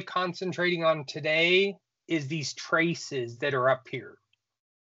really concentrating on today is these traces that are up here.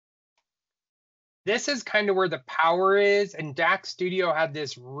 This is kind of where the power is, and DAX Studio had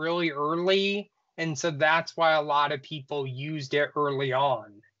this really early, and so that's why a lot of people used it early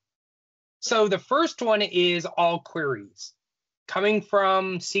on. So the first one is all queries. Coming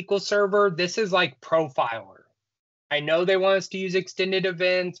from SQL Server, this is like Profiler. I know they want us to use extended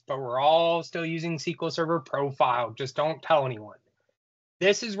events, but we're all still using SQL Server Profile. Just don't tell anyone.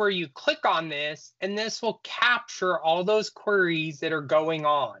 This is where you click on this, and this will capture all those queries that are going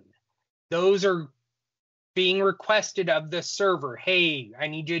on. Those are being requested of the server. Hey, I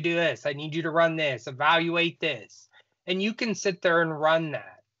need you to do this. I need you to run this, evaluate this. And you can sit there and run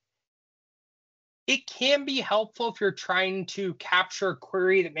that. It can be helpful if you're trying to capture a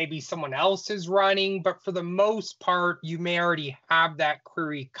query that maybe someone else is running, but for the most part, you may already have that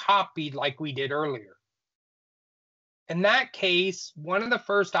query copied like we did earlier. In that case, one of the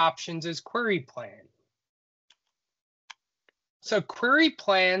first options is query plan. So query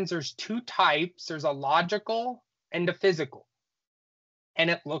plans, there's two types. There's a logical and a physical. And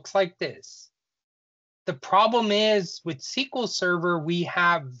it looks like this. The problem is with SQL Server, we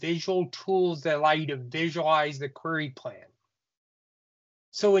have visual tools that allow you to visualize the query plan.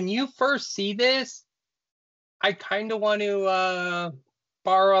 So when you first see this, I kind of want to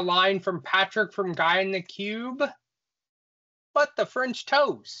borrow a line from Patrick from Guy in the Cube. But the French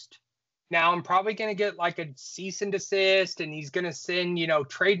toast. Now I'm probably going to get like a cease and desist, and he's going to send, you know,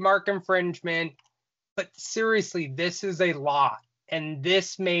 trademark infringement. But seriously, this is a lot, and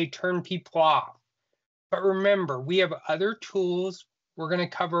this may turn people off. But remember, we have other tools. We're going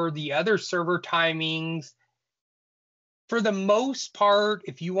to cover the other server timings. For the most part,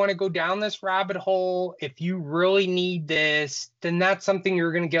 if you want to go down this rabbit hole, if you really need this, then that's something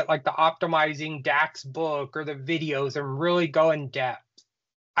you're going to get like the optimizing DAX book or the videos and really go in depth.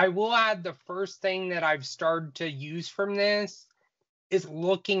 I will add the first thing that I've started to use from this is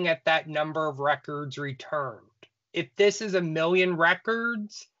looking at that number of records returned. If this is 1 million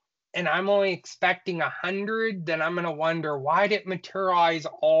records, and I'm only expecting 100, then I'm going to wonder, why did it materialize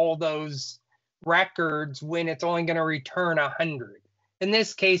all those records when it's only going to return 100? In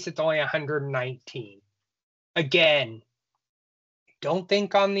this case, it's only 119. Again, don't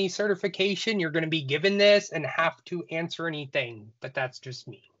think on the certification you're going to be given this and have to answer anything, but that's just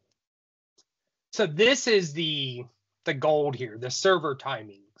me. So this is the gold here, the server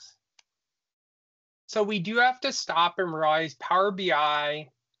timings. So we do have to stop and realize Power BI,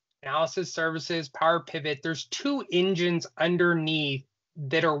 Analysis Services, Power Pivot, there's two engines underneath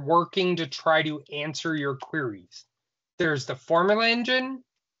that are working to try to answer your queries. There's the formula engine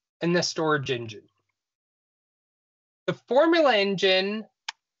and the storage engine. The formula engine,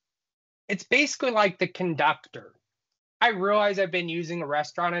 it's basically like the conductor. I realize I've been using a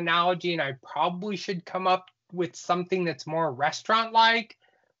restaurant analogy and I probably should come up with something that's more restaurant-like,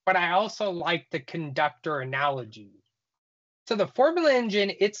 but I also like the conductor analogy. So the formula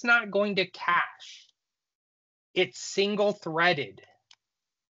engine, it's not going to cache. It's single-threaded,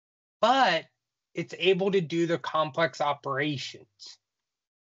 but it's able to do the complex operations.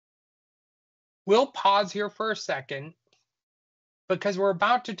 We'll pause here for a second because we're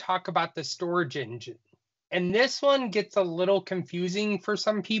about to talk about the storage engine. And this one gets a little confusing for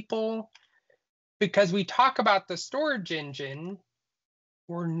some people because we talk about the storage engine,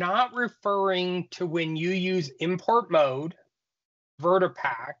 we're not referring to when you use import mode,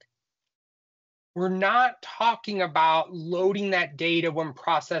 Vertipack. We're not talking about loading that data when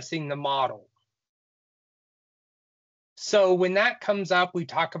processing the model. So when that comes up, we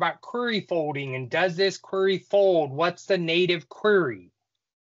talk about query folding and does this query fold? What's the native query?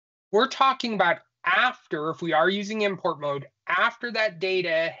 We're talking about after, if we are using import mode, after that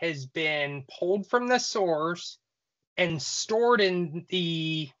data has been pulled from the source and stored in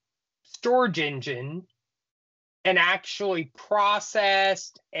the storage engine and actually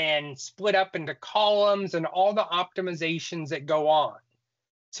processed and split up into columns and all the optimizations that go on.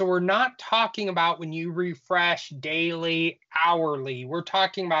 So we're not talking about when you refresh daily, hourly. We're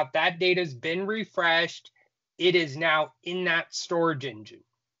talking about that data's been refreshed. It is now in that storage engine.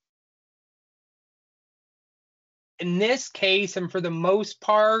 In this case, and for the most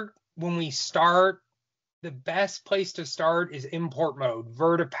part, when we start, the best place to start is import mode,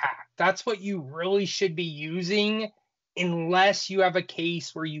 VertiPack. That's what you really should be using unless you have a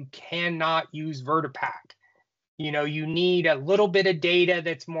case where you cannot use VertiPack. You know, you need a little bit of data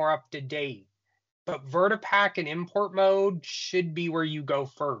that's more up to date. But VertiPack and import mode should be where you go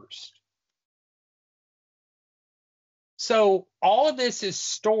first. So all of this is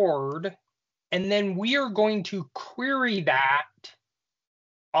stored, and then we are going to query that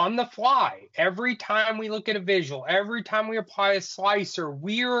on the fly. Every time we look at a visual, every time we apply a slicer,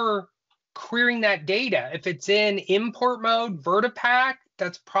 we're querying that data. If it's in import mode, VertiPack,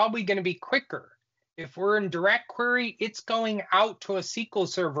 that's probably going to be quicker. If we're in direct query, it's going out to a SQL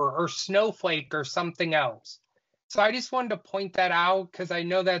server or Snowflake or something else. So I just wanted to point that out because I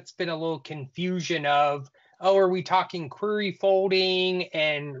know that's been a little confusion of, oh, are we talking query folding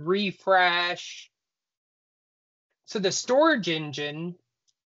and refresh? So the storage engine,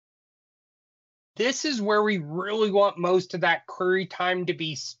 this is where we really want most of that query time to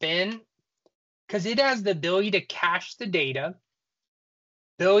be spent because it has the ability to cache the data,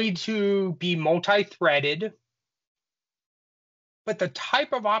 ability to be multi-threaded, but the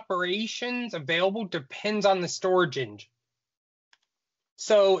type of operations available depends on the storage engine.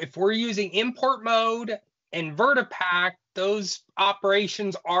 So if we're using import mode and VertiPack, those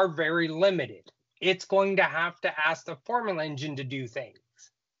operations are very limited. It's going to have to ask the formula engine to do things.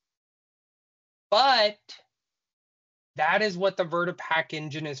 But that is what the VertiPack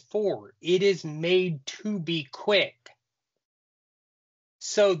engine is for. It is made to be quick.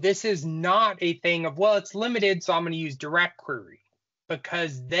 So this is not a thing of, well, it's limited, so I'm going to use direct query.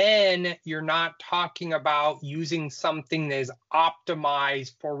 Because then you're not talking about using something that is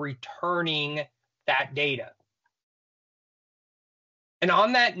optimized for returning that data. And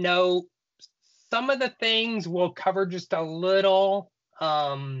on that note, some of the things we'll cover just a little,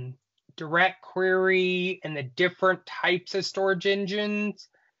 direct query and the different types of storage engines,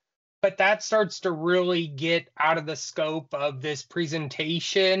 but that starts to really get out of the scope of this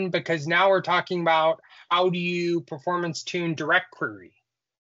presentation because now we're talking about how do you performance tune direct query?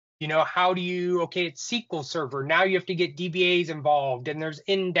 You know, how do you, okay, it's SQL Server. Now you have to get DBAs involved and there's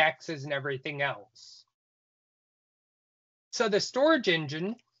indexes and everything else. So the storage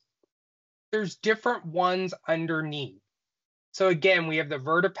engine, there's different ones underneath. So again, we have the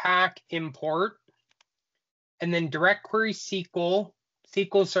VertiPack import, and then direct query SQL,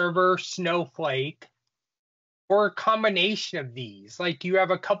 SQL Server, Snowflake, or a combination of these. Like you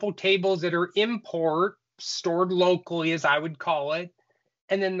have a couple tables that are import, stored locally, as I would call it,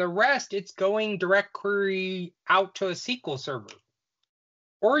 and then the rest, it's going direct query out to a SQL server.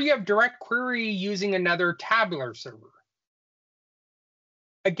 Or you have direct query using another tabular server.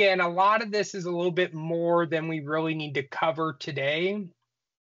 Again, a lot of this is a little bit more than we really need to cover today.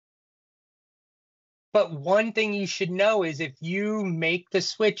 But one thing you should know is if you make the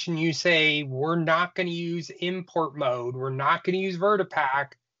switch and you say, we're not going to use import mode, we're not going to use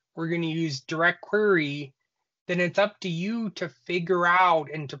VertiPack, we're going to use direct query, then it's up to you to figure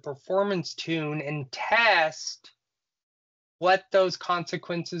out and to performance tune and test what those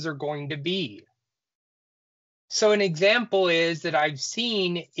consequences are going to be. So an example is that I've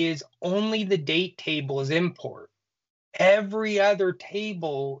seen is only the date table is import. Every other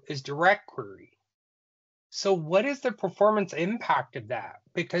table is direct query. So what is the performance impact of that?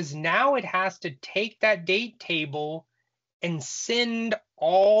 Because now it has to take that date table and send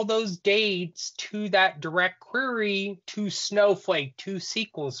all those dates to that direct query to Snowflake, to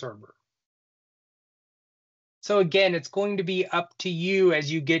SQL Server. So again, it's going to be up to you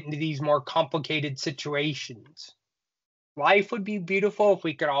as you get into these more complicated situations. Life would be beautiful if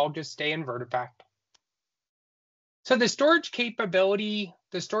we could all just stay in VertiPack. So the storage capability,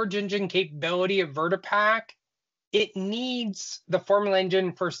 the storage engine capability of VertiPack, it needs the formula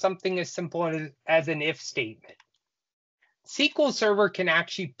engine for something as simple as an if statement. SQL Server can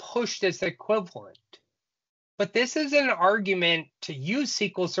actually push this equivalent, but this is an argument to use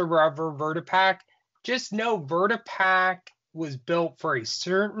SQL Server over VertiPack. Just know VertiPack was built for a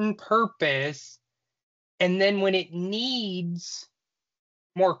certain purpose, and then when it needs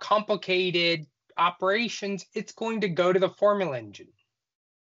more complicated operations, it's going to go to the formula engine.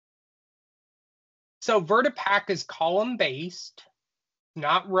 So VertiPack is column-based,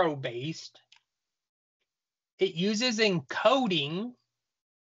 not row-based. It uses encoding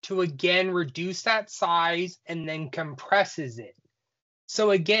to, again, reduce that size and then compresses it.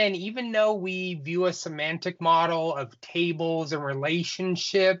 So again, even though we view a semantic model of tables and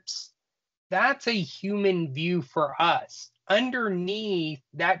relationships, that's a human view for us. Underneath,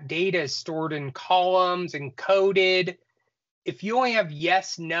 that data is stored in columns, encoded. If you only have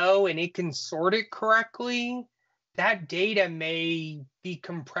yes, no, and it can sort it correctly, that data may be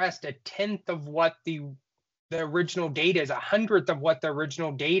compressed 1/10 of what the original data is, 100th of what the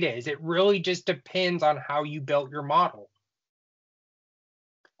original data is. It really just depends on how you built your model.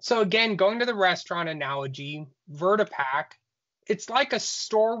 So again, going to the restaurant analogy, VertiPack, it's like a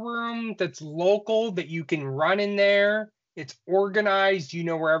storeroom that's local that you can run in there. It's organized, you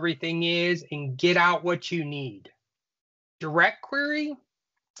know where everything is, and get out what you need. Direct query,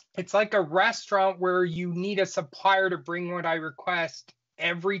 it's like a restaurant where you need a supplier to bring what I request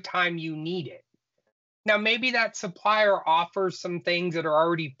every time you need it. Now, maybe that supplier offers some things that are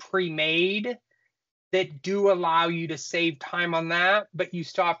already pre-made that do allow you to save time on that, but you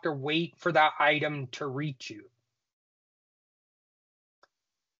still have to wait for that item to reach you.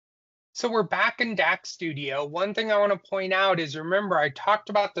 So we're back in DAX Studio. One thing I want to point out is, remember, I talked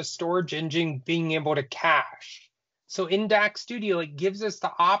about the storage engine being able to cache. So in DAX Studio, it gives us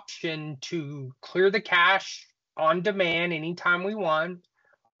the option to clear the cache on demand anytime we want,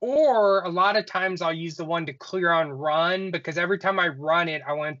 or a lot of times I'll use the one to clear on run, because every time I run it,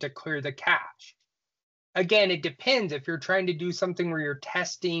 I want it to clear the cache. Again, it depends. If you're trying to do something where you're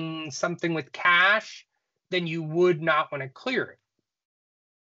testing something with cache, then you would not want to clear it.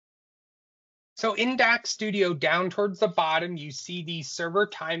 So in DAX Studio, down towards the bottom, you see the server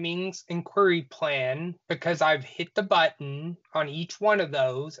timings and query plan, because I've hit the button on each one of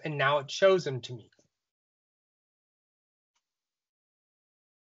those, and now it shows them to me.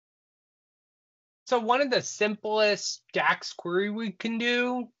 So one of the simplest DAX query we can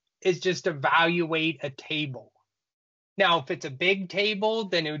do is just evaluate a table. Now, if it's a big table,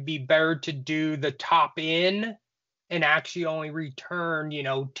 then it would be better to do the top in and actually only return,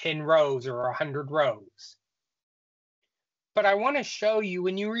 10 rows or 100 rows. But I want to show you,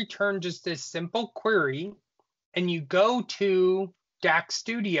 when you return just this simple query and you go to DAX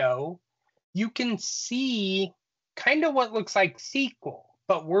Studio, you can see kind of what looks like SQL,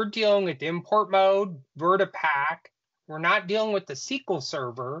 but we're dealing with import mode, VertiPack. We're not dealing with the SQL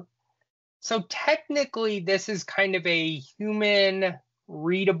server. So technically, this is kind of a human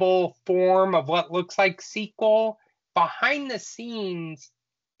readable form of what looks like SQL. Behind the scenes,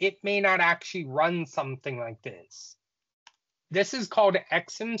 it may not actually run something like this. This is called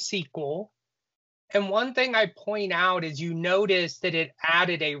XMSQL. And one thing I point out is, you notice that it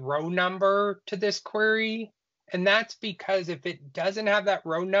added a row number to this query. And that's because if it doesn't have that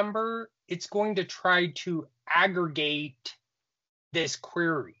row number, it's going to try to aggregate this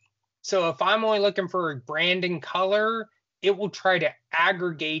query. So if I'm only looking for a brand and color, it will try to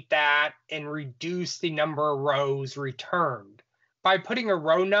aggregate that and reduce the number of rows returned. By putting a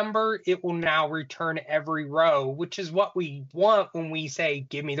row number, it will now return every row, which is what we want when we say,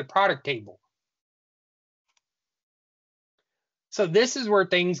 give me the product table. So this is where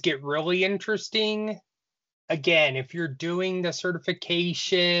things get really interesting. Again, if you're doing the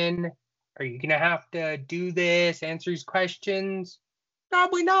certification, are you going to have to do this, answer these questions?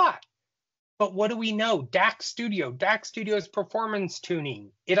 Probably not. But what do we know? DAX Studio. DAX Studio is performance tuning.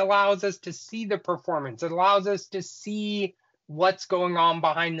 It allows us to see the performance. It allows us to see what's going on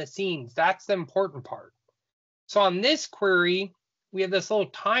behind the scenes. That's the important part. So on this query, we have this little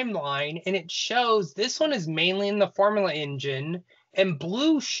timeline, and it shows this one is mainly in the formula engine, and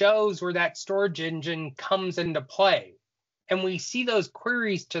blue shows where that storage engine comes into play. And we see those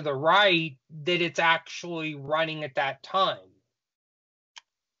queries to the right that it's actually running at that time.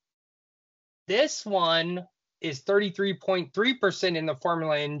 This one is 33.3% in the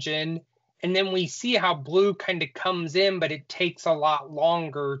formula engine. And then we see how blue kind of comes in, but it takes a lot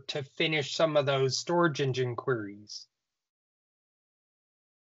longer to finish some of those storage engine queries.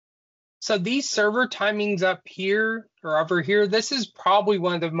 So these server timings up here or over here, this is probably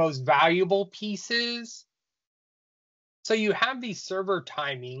one of the most valuable pieces. So you have these server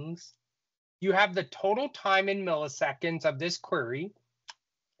timings. You have the total time in milliseconds of this query.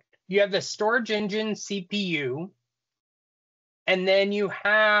 You have the storage engine CPU. And then you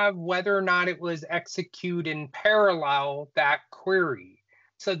have whether or not it was executed in parallel, that query.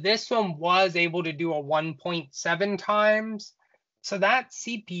 So this one was able to do a 1.7 times. So that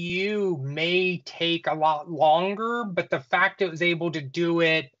CPU may take a lot longer, but the fact it was able to do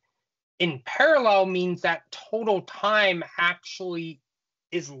it in parallel means that total time actually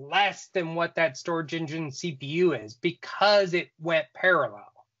is less than what that storage engine CPU is because it went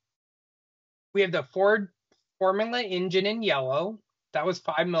parallel. We have the formula engine in yellow. That was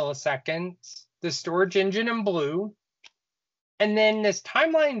 5 milliseconds. The storage engine in blue. And then this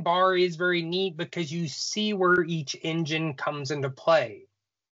timeline bar is very neat because you see where each engine comes into play.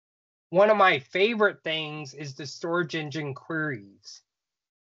 One of my favorite things is the storage engine queries.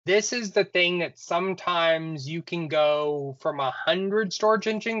 This is the thing that sometimes you can go from 100 storage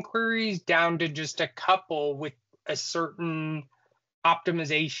engine queries down to just a couple with a certain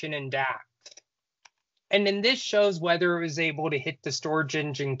optimization in DAX. And then this shows whether it was able to hit the storage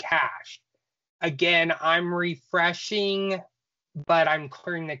engine cache. Again, I'm refreshing, but I'm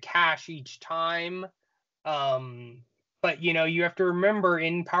clearing the cache each time. But you have to remember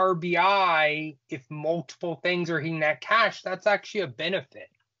in Power BI, if multiple things are hitting that cache, that's actually a benefit.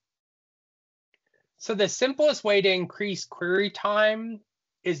 So the simplest way to increase query time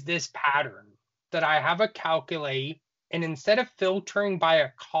is this pattern that I have a calculate, and instead of filtering by a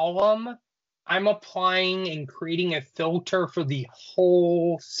column, I'm applying and creating a filter for the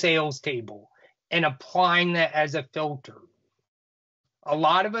whole sales table and applying that as a filter. A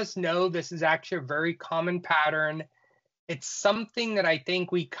lot of us know this is actually a very common pattern. It's something that I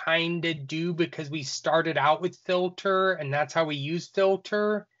think we kind of do because we started out with filter and that's how we use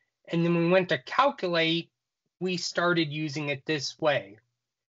filter. And then we went to calculate, we started using it this way.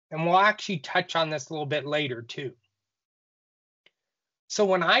 And we'll actually touch on this a little bit later too. So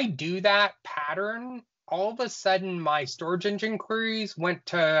when I do that pattern, all of a sudden my storage engine queries went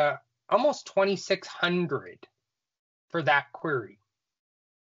to almost 2,600 for that query.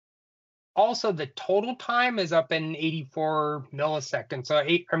 Also, the total time is up in 84 milliseconds, so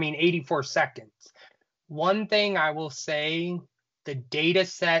 84 seconds. One thing I will say, the data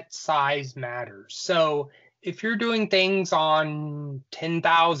set size matters. So if you're doing things on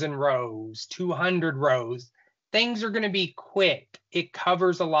 10,000 rows, 200 rows, things are going to be quick. It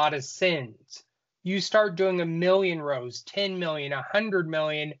covers a lot of sins. You start doing 1 million rows, 10 million, 100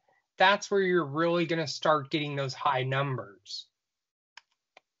 million, that's where you're really going to start getting those high numbers.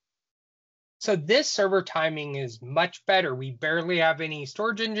 So this server timing is much better. We barely have any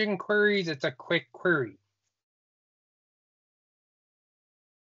storage engine queries. It's a quick query.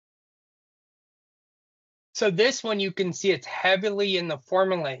 So this one, you can see it's heavily in the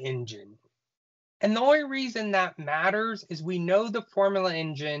formula engine. And the only reason that matters is we know the formula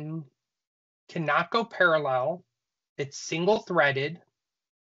engine cannot go parallel. It's single threaded.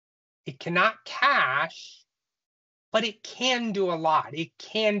 It cannot cache, but it can do a lot. It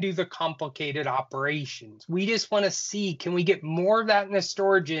can do the complicated operations. We just want to see, can we get more of that in the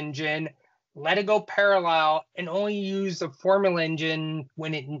storage engine, let it go parallel, and only use the formula engine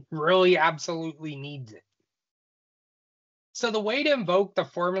when it really absolutely needs it. So the way to invoke the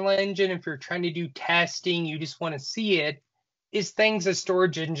formula engine, if you're trying to do testing, you just want to see it, is things the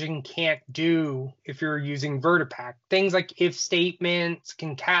storage engine can't do if you're using Vertipack. Things like if statements,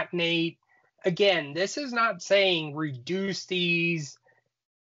 concatenate. Again, this is not saying reduce these,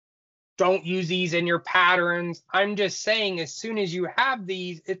 don't use these in your patterns. I'm just saying as soon as you have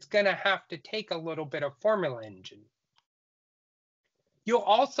these, it's going to have to take a little bit of formula engine. You'll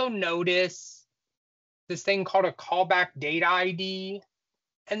also notice this thing called a callback data ID.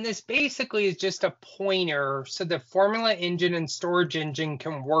 And this basically is just a pointer so the formula engine and storage engine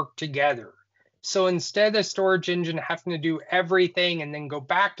can work together. So instead of the storage engine having to do everything and then go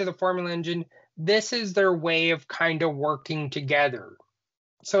back to the formula engine, this is their way of kind of working together.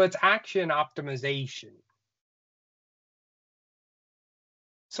 So it's actually an optimization.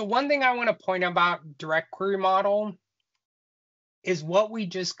 So one thing I want to point out about direct query model is what we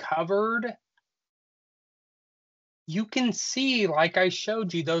just covered. You can see, like I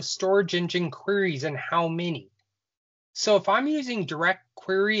showed you, those storage engine queries and how many. So if I'm using direct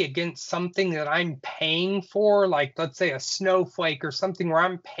query against something that I'm paying for, like let's say a Snowflake or something where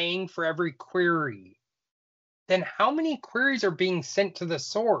I'm paying for every query, then how many queries are being sent to the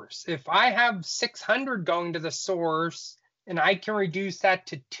source? If I have 600 going to the source and I can reduce that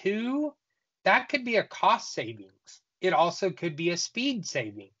to 2, that could be a cost savings. It also could be a speed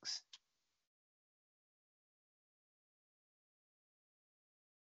savings.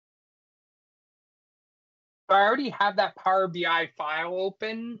 I already have that Power BI file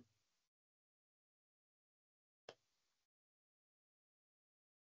open.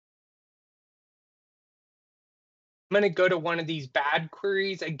 I'm going to go to one of these bad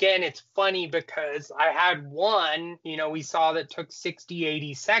queries. Again, it's funny because I had one, we saw that took 60,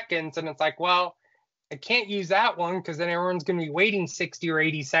 80 seconds. And it's like, well, I can't use that one because then everyone's going to be waiting 60 or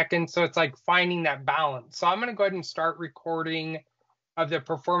 80 seconds. So it's like finding that balance. So I'm going to go ahead and start recording of the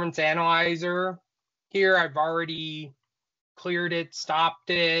performance analyzer. Here, I've already cleared it, stopped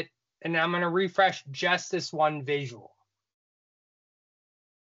it, and I'm going to refresh just this one visual.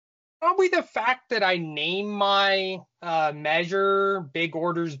 Probably the fact that I name my measure big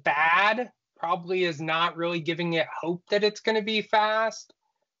orders bad probably is not really giving it hope that it's going to be fast.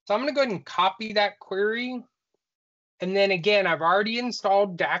 So I'm going to go ahead and copy that query. And then again, I've already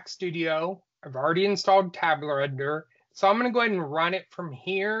installed DAX Studio. I've already installed Tabular. So I'm going to go ahead and run it from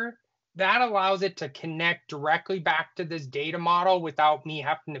here. That allows it to connect directly back to this data model without me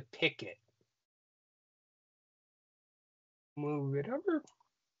having to pick it. Move it over.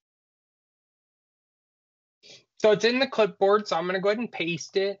 So it's in the clipboard, so I'm going to go ahead and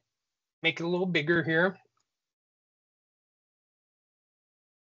paste it, make it a little bigger here.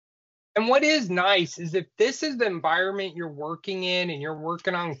 And what is nice is if this is the environment you're working in and you're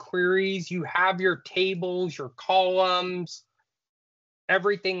working on queries, you have your tables, your columns,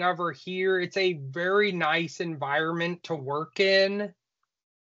 everything over here. It's a very nice environment to work in,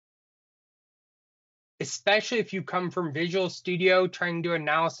 especially if you come from Visual Studio trying to do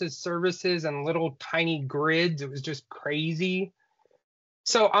analysis services and little tiny grids. It was just crazy.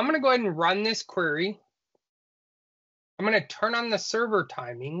 So I'm going to go ahead and run this query. I'm going to turn on the server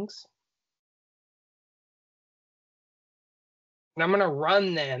timings. And I'm going to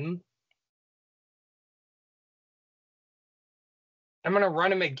run them. I'm going to run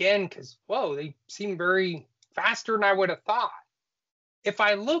them again because, whoa, they seem very faster than I would have thought. If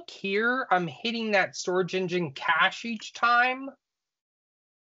I look here, I'm hitting that storage engine cache each time.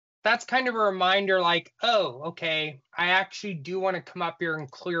 That's kind of a reminder like, oh, okay, I actually do want to come up here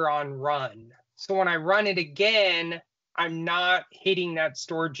and clear on run. So when I run it again, I'm not hitting that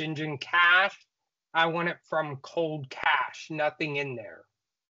storage engine cache. I want it from cold cache, nothing in there.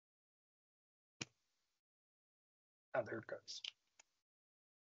 Oh, there it goes.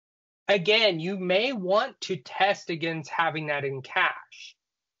 Again, you may want to test against having that in cache.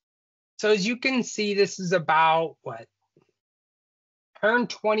 So as you can see, this is about,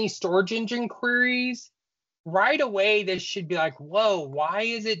 120 storage engine queries. Right away, this should be like, whoa, why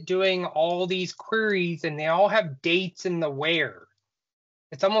is it doing all these queries and they all have dates in the where?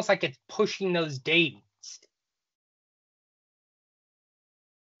 It's almost like it's pushing those dates.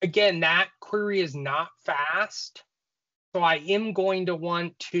 Again, that query is not fast. So I am going to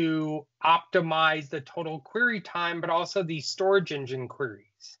want to optimize the total query time, but also the storage engine queries.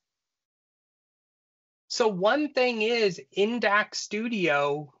 So one thing is in DAX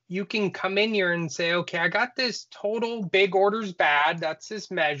Studio, you can come in here and say, okay, I got this total big orders bad. That's this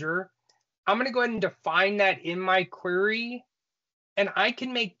measure. I'm going to go ahead and define that in my query. And I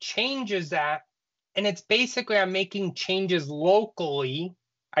can make changes that, and it's basically I'm making changes locally.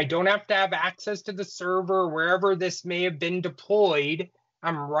 I don't have to have access to the server wherever this may have been deployed.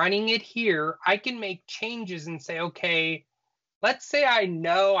 I'm running it here. I can make changes and say, okay, let's say I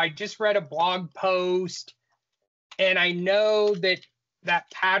know I just read a blog post and I know that that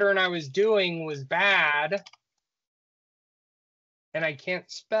pattern I was doing was bad and I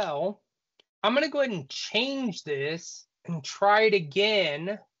can't spell. I'm going to go ahead and change this and try it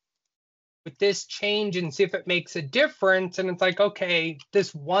again with this change and see if it makes a difference. And it's like, okay,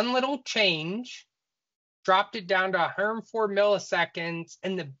 this one little change dropped it down to 104 milliseconds.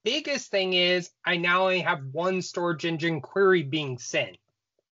 And the biggest thing is I now only have one storage engine query being sent.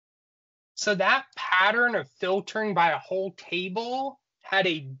 So that pattern of filtering by a whole table had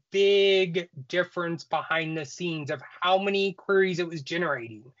a big difference behind the scenes of how many queries it was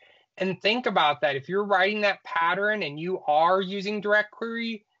generating. And think about that. If you're writing that pattern and you are using direct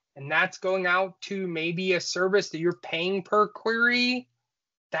query, and that's going out to maybe a service that you're paying per query,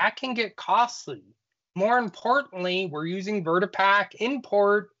 that can get costly. More importantly, we're using Vertipack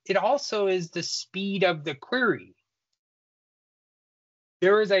import. It also is the speed of the query.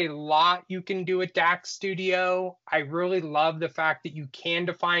 There is a lot you can do with DAX Studio. I really love the fact that you can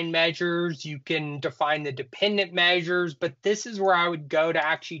define measures, you can define the dependent measures, but this is where I would go to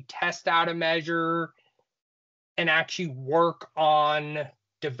actually test out a measure and actually work on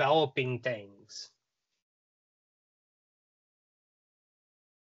developing things.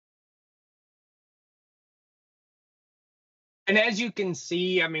 And as you can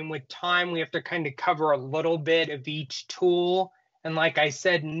see, I mean, with time, we have to kind of cover a little bit of each tool. And like I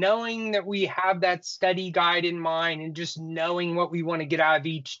said, knowing that we have that study guide in mind and just knowing what we want to get out of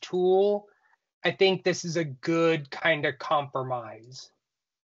each tool, I think this is a good kind of compromise.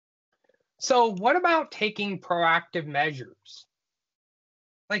 So what about taking proactive measures?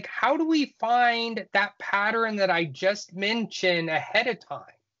 Like, how do we find that pattern that I just mentioned ahead of time?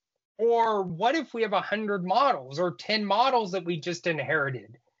 Or what if we have 100 models or 10 models that we just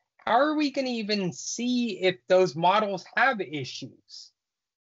inherited? How are we going to even see if those models have issues?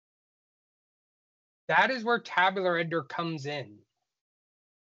 That is where Tabular Editor comes in.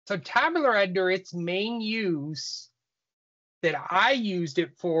 So Tabular Editor, its main use that I used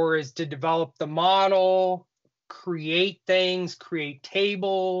it for is to develop the model, create things, create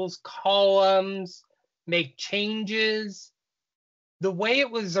tables, columns, make changes. The way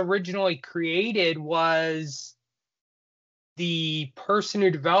it was originally created was the person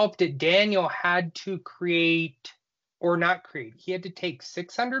who developed it, Daniel, had to create, or not create, he had to take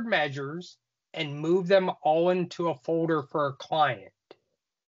 600 measures and move them all into a folder for a client.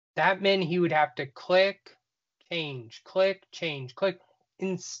 That meant he would have to click, change, click, change, click.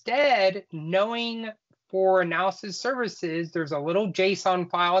 Instead, knowing for analysis services, there's a little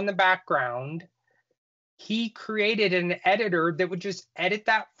JSON file in the background. He created an editor that would just edit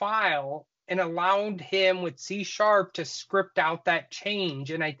that file and allowed him with C# to script out that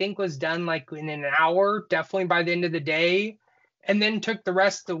change. And I think was done like in an hour, definitely by the end of the day, and then took the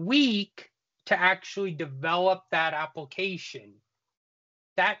rest of the week to actually develop that application.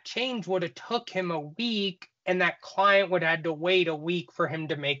 That change would have took him a week, and that client would have had to wait a week for him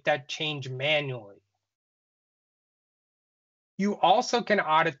to make that change manually. You also can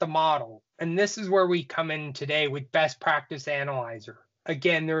audit the model, and this is where we come in today with Best Practice Analyzer.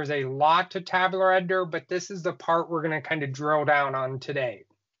 Again, there is a lot to Tabular Editor, but this is the part we're going to kind of drill down on today.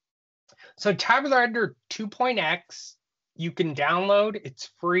 So Tabular Editor 2.x, you can download,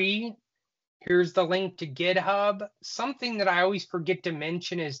 it's free. Here's the link to GitHub. Something that I always forget to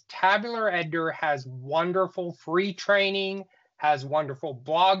mention is Tabular Editor has wonderful free training, has wonderful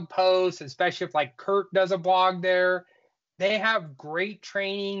blog posts, especially if like Kurt does a blog there. They have great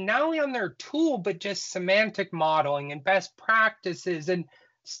training, not only on their tool, but just semantic modeling and best practices and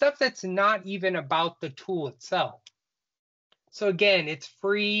stuff that's not even about the tool itself. So again, it's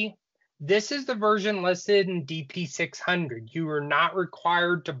free. This is the version listed in DP600. You are not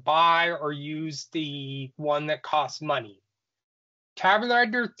required to buy or use the one that costs money. Tabular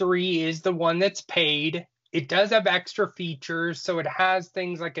Editor 3 is the one that's paid. It does have extra features, so it has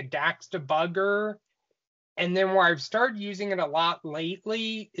things like a DAX debugger. And then where I've started using it a lot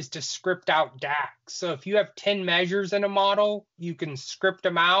lately is to script out DAX. So if you have 10 measures in a model, you can script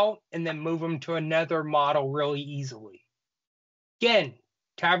them out and then move them to another model really easily. Again,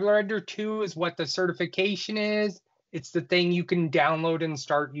 Tabular Editor 2 is what the certification is. It's the thing you can download and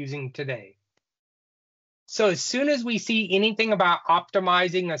start using today. So as soon as we see anything about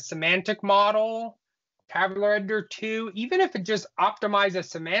optimizing a semantic model, Tabular Editor 2, even if it just optimizes a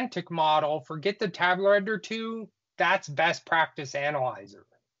semantic model, forget the Tabular Editor 2, that's Best Practice Analyzer.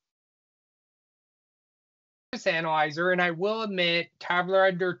 And I will admit, Tabular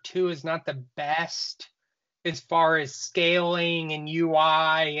Editor 2 is not the best as far as scaling and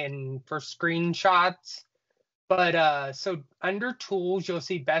UI and for screenshots. But so under tools, you'll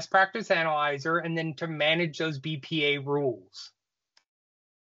see Best Practice Analyzer, and then to manage those BPA rules.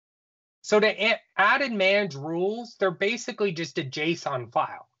 So to add and manage rules, they're basically just a JSON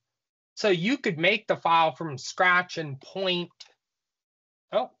file. So you could make the file from scratch and point.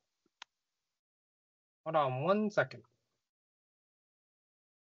 Oh, hold on 1 second.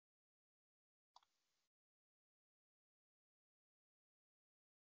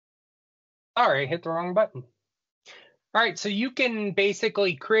 Sorry, I hit the wrong button. All right, so you can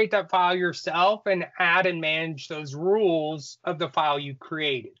basically create that file yourself and add and manage those rules of the file you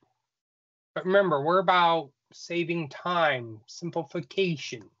created. But remember, we're about saving time,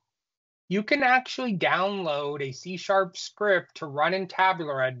 simplification. You can actually download a C# script to run in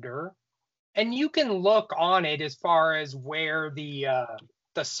Tabular Editor, and you can look on it as far as where the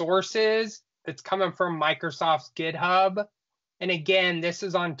source is. It's coming from Microsoft's GitHub. And again, this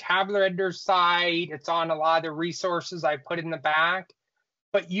is on Tabular Editor's site. It's on a lot of the resources I put in the back.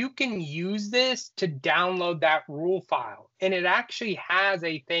 But you can use this to download that rule file. And it actually has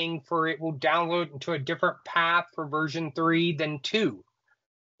a thing for it will download into a different path for version 3 than 2.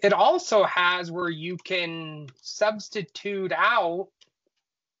 It also has where you can substitute out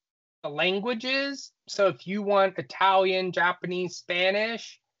the languages. So if you want Italian, Japanese,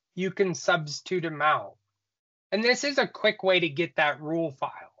 Spanish, you can substitute them out. And this is a quick way to get that rule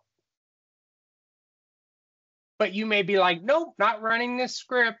file. But you may be like, nope, not running this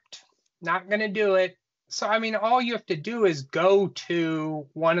script, not going to do it. So, I mean, all you have to do is go to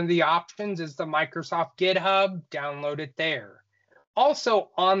one of the options is the Microsoft GitHub, download it there.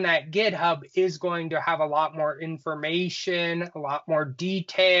 Also on that GitHub is going to have a lot more information, a lot more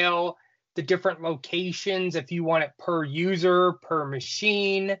detail, the different locations if you want it per user, per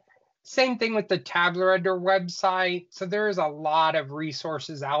machine. Same thing with the Tabular Editor website. So there's a lot of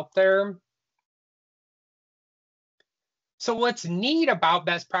resources out there. So what's neat about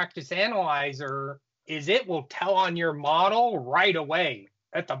Best Practice Analyzer is it will tell on your model right away.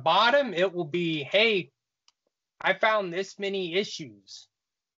 At the bottom, it will be, hey, I found this many issues.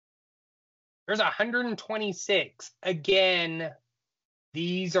 There's 126. Again,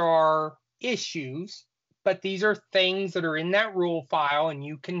 these are issues, but these are things that are in that rule file, and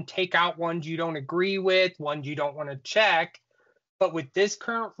you can take out ones you don't agree with, ones you don't want to check. But with this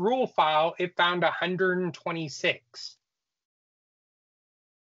current rule file, it found 126.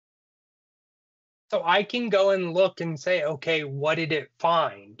 So I can go and look and say, okay, what did it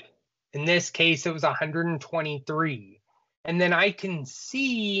find? In this case, it was 123. And then I can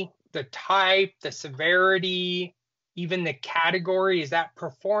see the type, the severity, even the category. Is that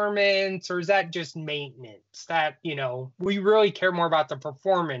performance or is that just maintenance? That, you know, we really care more about the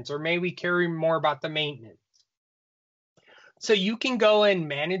performance, or maybe we care more about the maintenance. So you can go and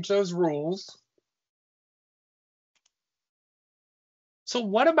manage those rules. So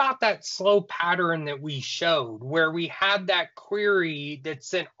what about that slow pattern that we showed where we had that query that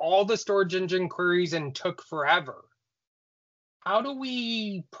sent all the storage engine queries and took forever? How do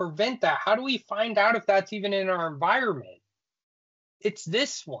we prevent that? How do we find out if that's even in our environment? It's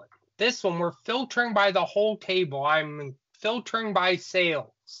this one. This one, we're filtering by the whole table. I'm filtering by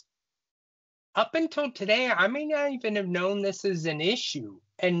sales. Up until today, I may not even have known this is an issue.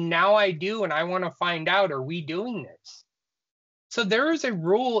 And now I do, and I want to find out, are we doing this? So there is a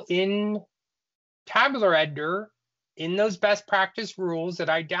rule in Tabular Editor, in those best practice rules that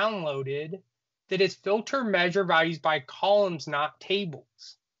I downloaded, that is filter measure values by columns, not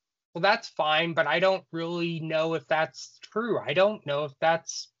tables. Well, that's fine, but I don't really know if that's true. I don't know if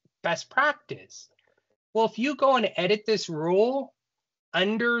that's best practice. Well, if you go and edit this rule,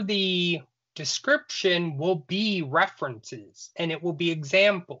 under the description will be references, and it will be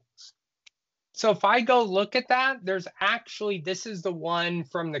examples. So if I go look at that, there's actually, this is the one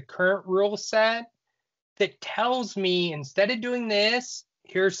from the current rule set that tells me instead of doing this,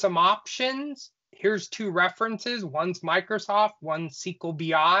 here's some options. Here's two references. One's Microsoft, one's SQL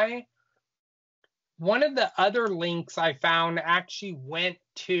BI. One of the other links I found actually went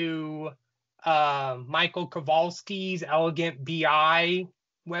to Michael Kowalski's Elegant BI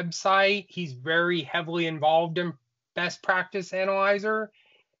website. He's very heavily involved in Best Practice Analyzer.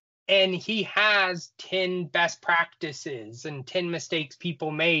 And he has 10 best practices and 10 mistakes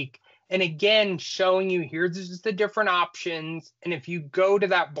people make. And again, showing you here's just the different options. And if you go to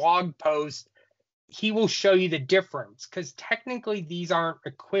that blog post, he will show you the difference, because technically these aren't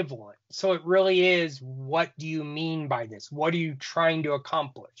equivalent. So it really is, what do you mean by this? What are you trying to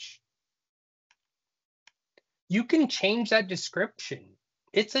accomplish? You can change that description.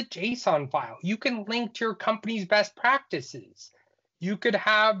 It's a JSON file. You can link to your company's best practices. You could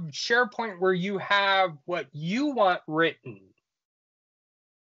have SharePoint where you have what you want written.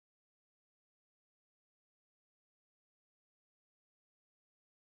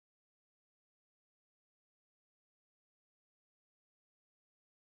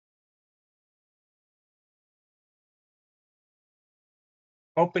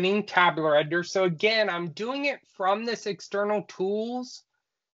 Opening Tabular Editor. So again, I'm doing it from this external tools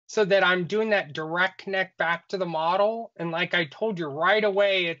so that I'm doing that direct connect back to the model. And like I told you right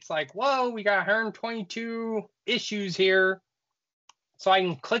away, it's like, whoa, we got 122 issues here. So I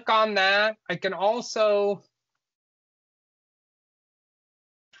can click on that. I can also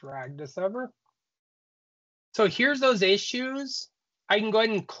drag this over. So here's those issues. I can go ahead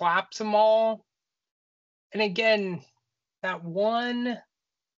and collapse them all. And again, that one,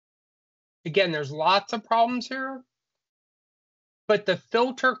 again, there's lots of problems here. But the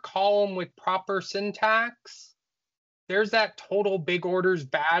filter column with proper syntax, there's that total big orders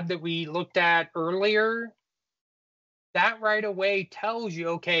bad that we looked at earlier. That right away tells you,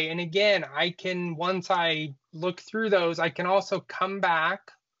 okay, and again, I can, once I look through those, I can also come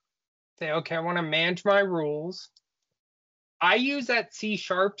back, say, okay, I want to manage my rules. I use that C#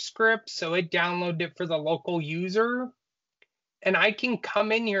 script, so it downloaded it for the local user. And I can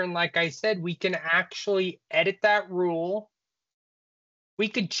come in here and like I said, we can actually edit that rule. We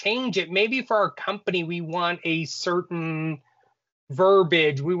could change it. Maybe for our company, we want a certain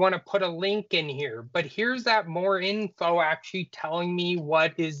verbiage. We want to put a link in here. But here's that more info actually telling me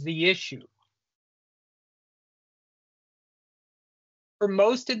what is the issue. For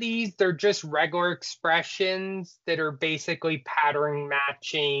most of these, they're just regular expressions that are basically pattern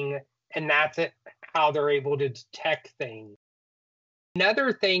matching, and that's how they're able to detect things.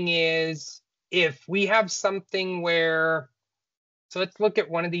 Another thing is if we have something where, so let's look at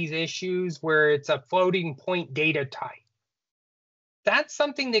one of these issues where it's a floating point data type. That's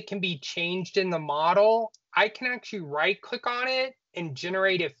something that can be changed in the model. I can actually right click on it and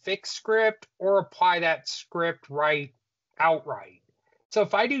generate a fixed script or apply that script outright. So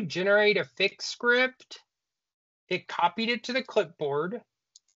if I do generate a fixed script, it copied it to the clipboard.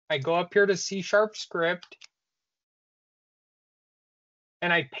 I go up here to C# script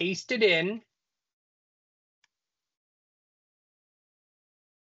and I paste it in.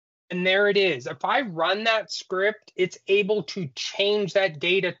 And there it is. If I run that script, it's able to change that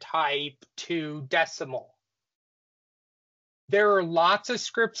data type to decimal. There are lots of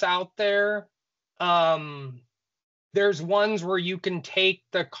scripts out there. There's ones where you can take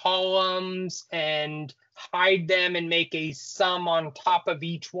the columns and hide them and make a sum on top of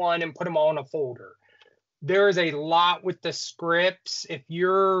each one and put them all in a folder. There is a lot with the scripts. If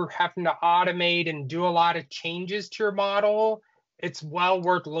you're having to automate and do a lot of changes to your model, it's well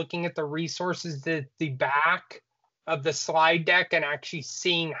worth looking at the resources at the back of the slide deck and actually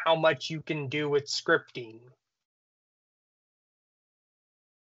seeing how much you can do with scripting.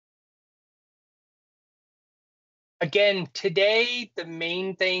 Again, today, the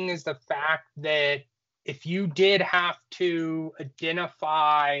main thing is the fact that if you did have to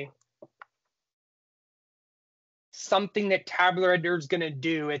identify something that Tabular Editor is going to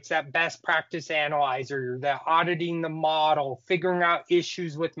do, it's that best practice analyzer, that auditing the model, figuring out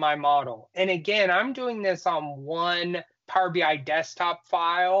issues with my model. And again, I'm doing this on one Power BI desktop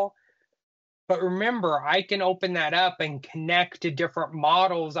file. But remember, I can open that up and connect to different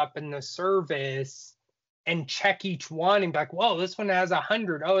models up in the service and check each one and be like, whoa, this one has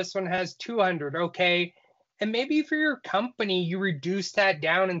 100. Oh, this one has 200. Okay. And maybe for your company, you reduce that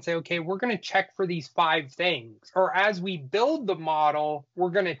down and say, okay, we're going to check for these 5 things. Or as we build the model,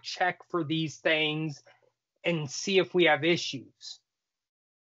 we're going to check for these things and see if we have issues.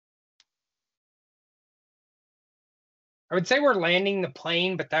 I would say we're landing the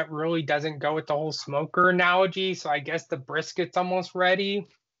plane, but that really doesn't go with the whole smoker analogy. So I guess the brisket's almost ready.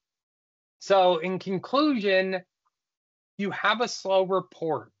 So in conclusion, you have a slow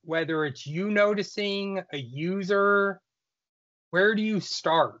report, whether it's you noticing a user, where do you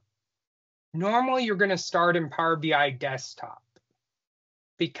start? Normally, you're going to start in Power BI Desktop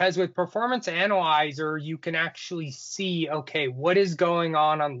because with Performance Analyzer, you can actually see, okay, what is going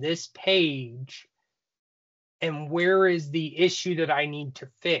on this page and where is the issue that I need to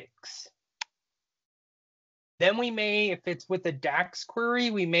fix? Then we may, if it's with a DAX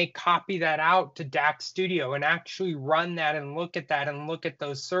query, we may copy that out to DAX Studio and actually run that and look at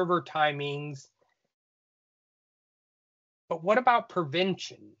those server timings. But what about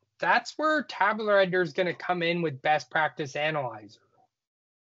prevention? That's where Tabular Editor is going to come in with Best Practice Analyzer.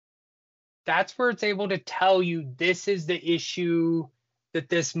 That's where it's able to tell you this is the issue that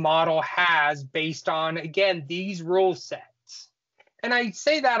this model has based on, again, these rule sets. And I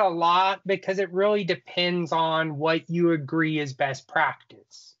say that a lot because it really depends on what you agree is best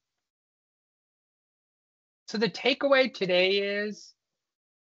practice. So the takeaway today is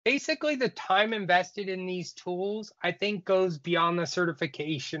basically the time invested in these tools, I think, goes beyond the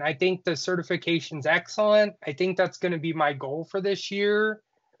certification. I think the certification's excellent. I think that's going to be my goal for this year.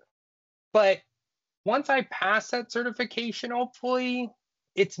 But once I pass that certification, hopefully,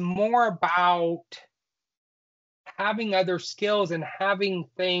 it's more about having other skills and having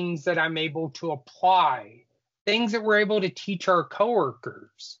things that I'm able to apply, things that we're able to teach our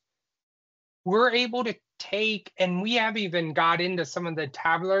coworkers. We're able to take, and we have even got into some of the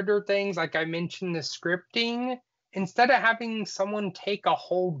Tabular Editor things, like I mentioned, the scripting. Instead of having someone take a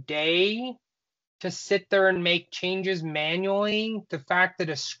whole day to sit there and make changes manually, the fact that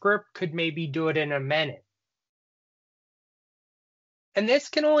a script could maybe do it in a minute. And this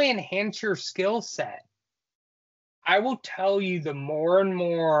can only enhance your skill set. I will tell you, the more and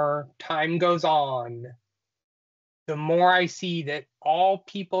more time goes on, the more I see that all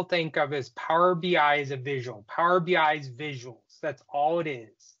people think of as Power BI is a visual. Power BI is visuals. That's all it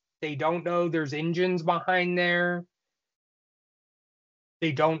is. They don't know there's engines behind there.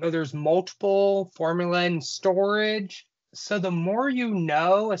 They don't know there's multiple formula and storage. So the more you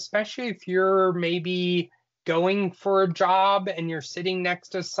know, especially if you're maybe going for a job and you're sitting next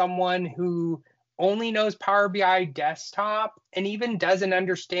to someone who only knows Power BI desktop and even doesn't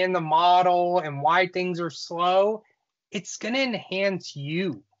understand the model and why things are slow, it's going to enhance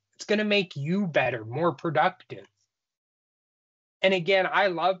you. It's going to make you better, more productive. And again, I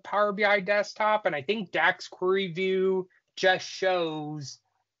love Power BI Desktop, and I think DAX Query View just shows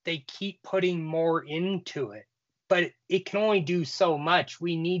they keep putting more into it, but it can only do so much.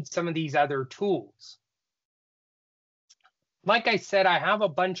 We need some of these other tools. Like I said, I have a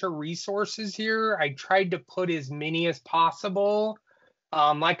bunch of resources here. I tried to put as many as possible.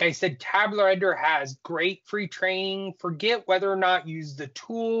 Like I said, Tabular Editor has great free training. Forget whether or not you use the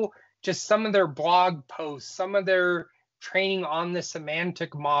tool, just some of their blog posts, some of their training on the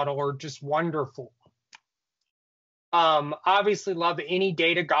semantic model are just wonderful. Obviously love any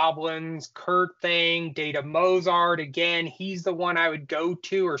Data Goblins, Kurt Thing, Data Mozart. Again, he's the one I would go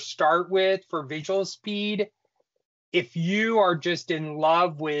to or start with for visual speed. If you are just in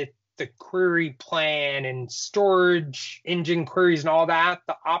love with the query plan and storage engine queries and all that,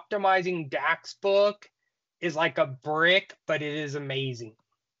 the Optimizing DAX book is like a brick, but it is amazing.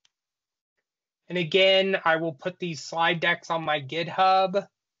 And again, I will put these slide decks on my GitHub.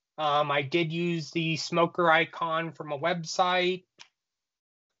 I did use the smoker icon from a website.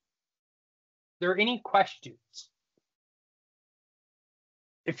 Are there any questions?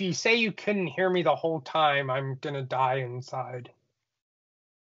 If you say you couldn't hear me the whole time, I'm going to die inside.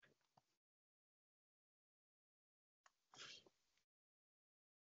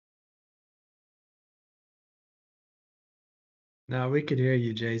 No, we could hear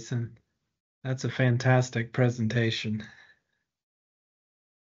you, Jason. That's a fantastic presentation.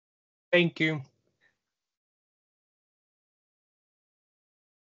 Thank you.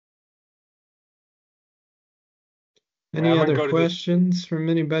 Any other questions from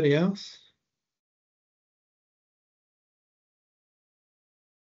anybody else?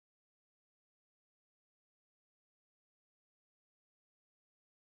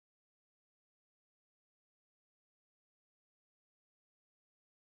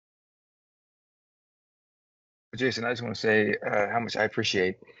 Jason, I just want to say how much I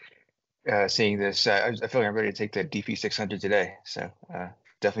appreciate seeing this. I feel like I'm ready to take the DP 600 today. So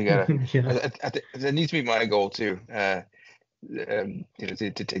definitely got Yeah. that needs to be my goal too. To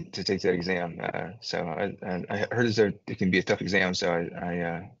take that exam. So I heard it can be a tough exam. So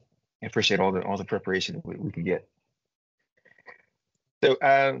I appreciate all the preparation we can get. So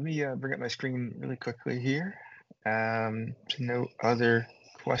let me bring up my screen really quickly here. No other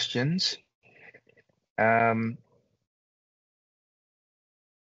questions.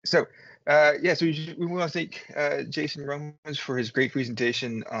 So we want to thank Jason Romans for his great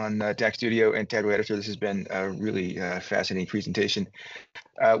presentation on DAX Studio and Tabular Editor. This has been a really fascinating presentation.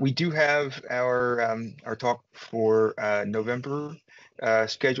 We do have our talk for November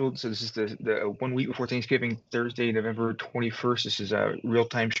scheduled. So this is the 1 week before Thanksgiving, Thursday, November 21st. This is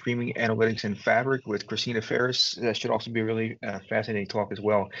real-time streaming analytics in Fabric with Christina Ferris. That should also be a really fascinating talk as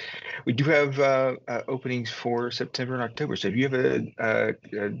well. We do have openings for September and October. So if you have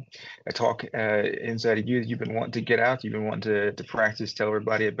a talk inside of you that you've been wanting to get out, you've been wanting to practice, tell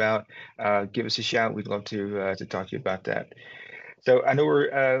everybody about, give us a shout. We'd love to talk to you about that. So I know we're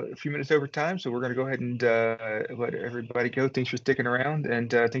a few minutes over time, so we're going to go ahead and let everybody go. Thanks for sticking around, and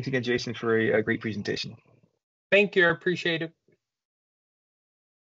thanks again, Jason, for a great presentation. Thank you. I appreciate it.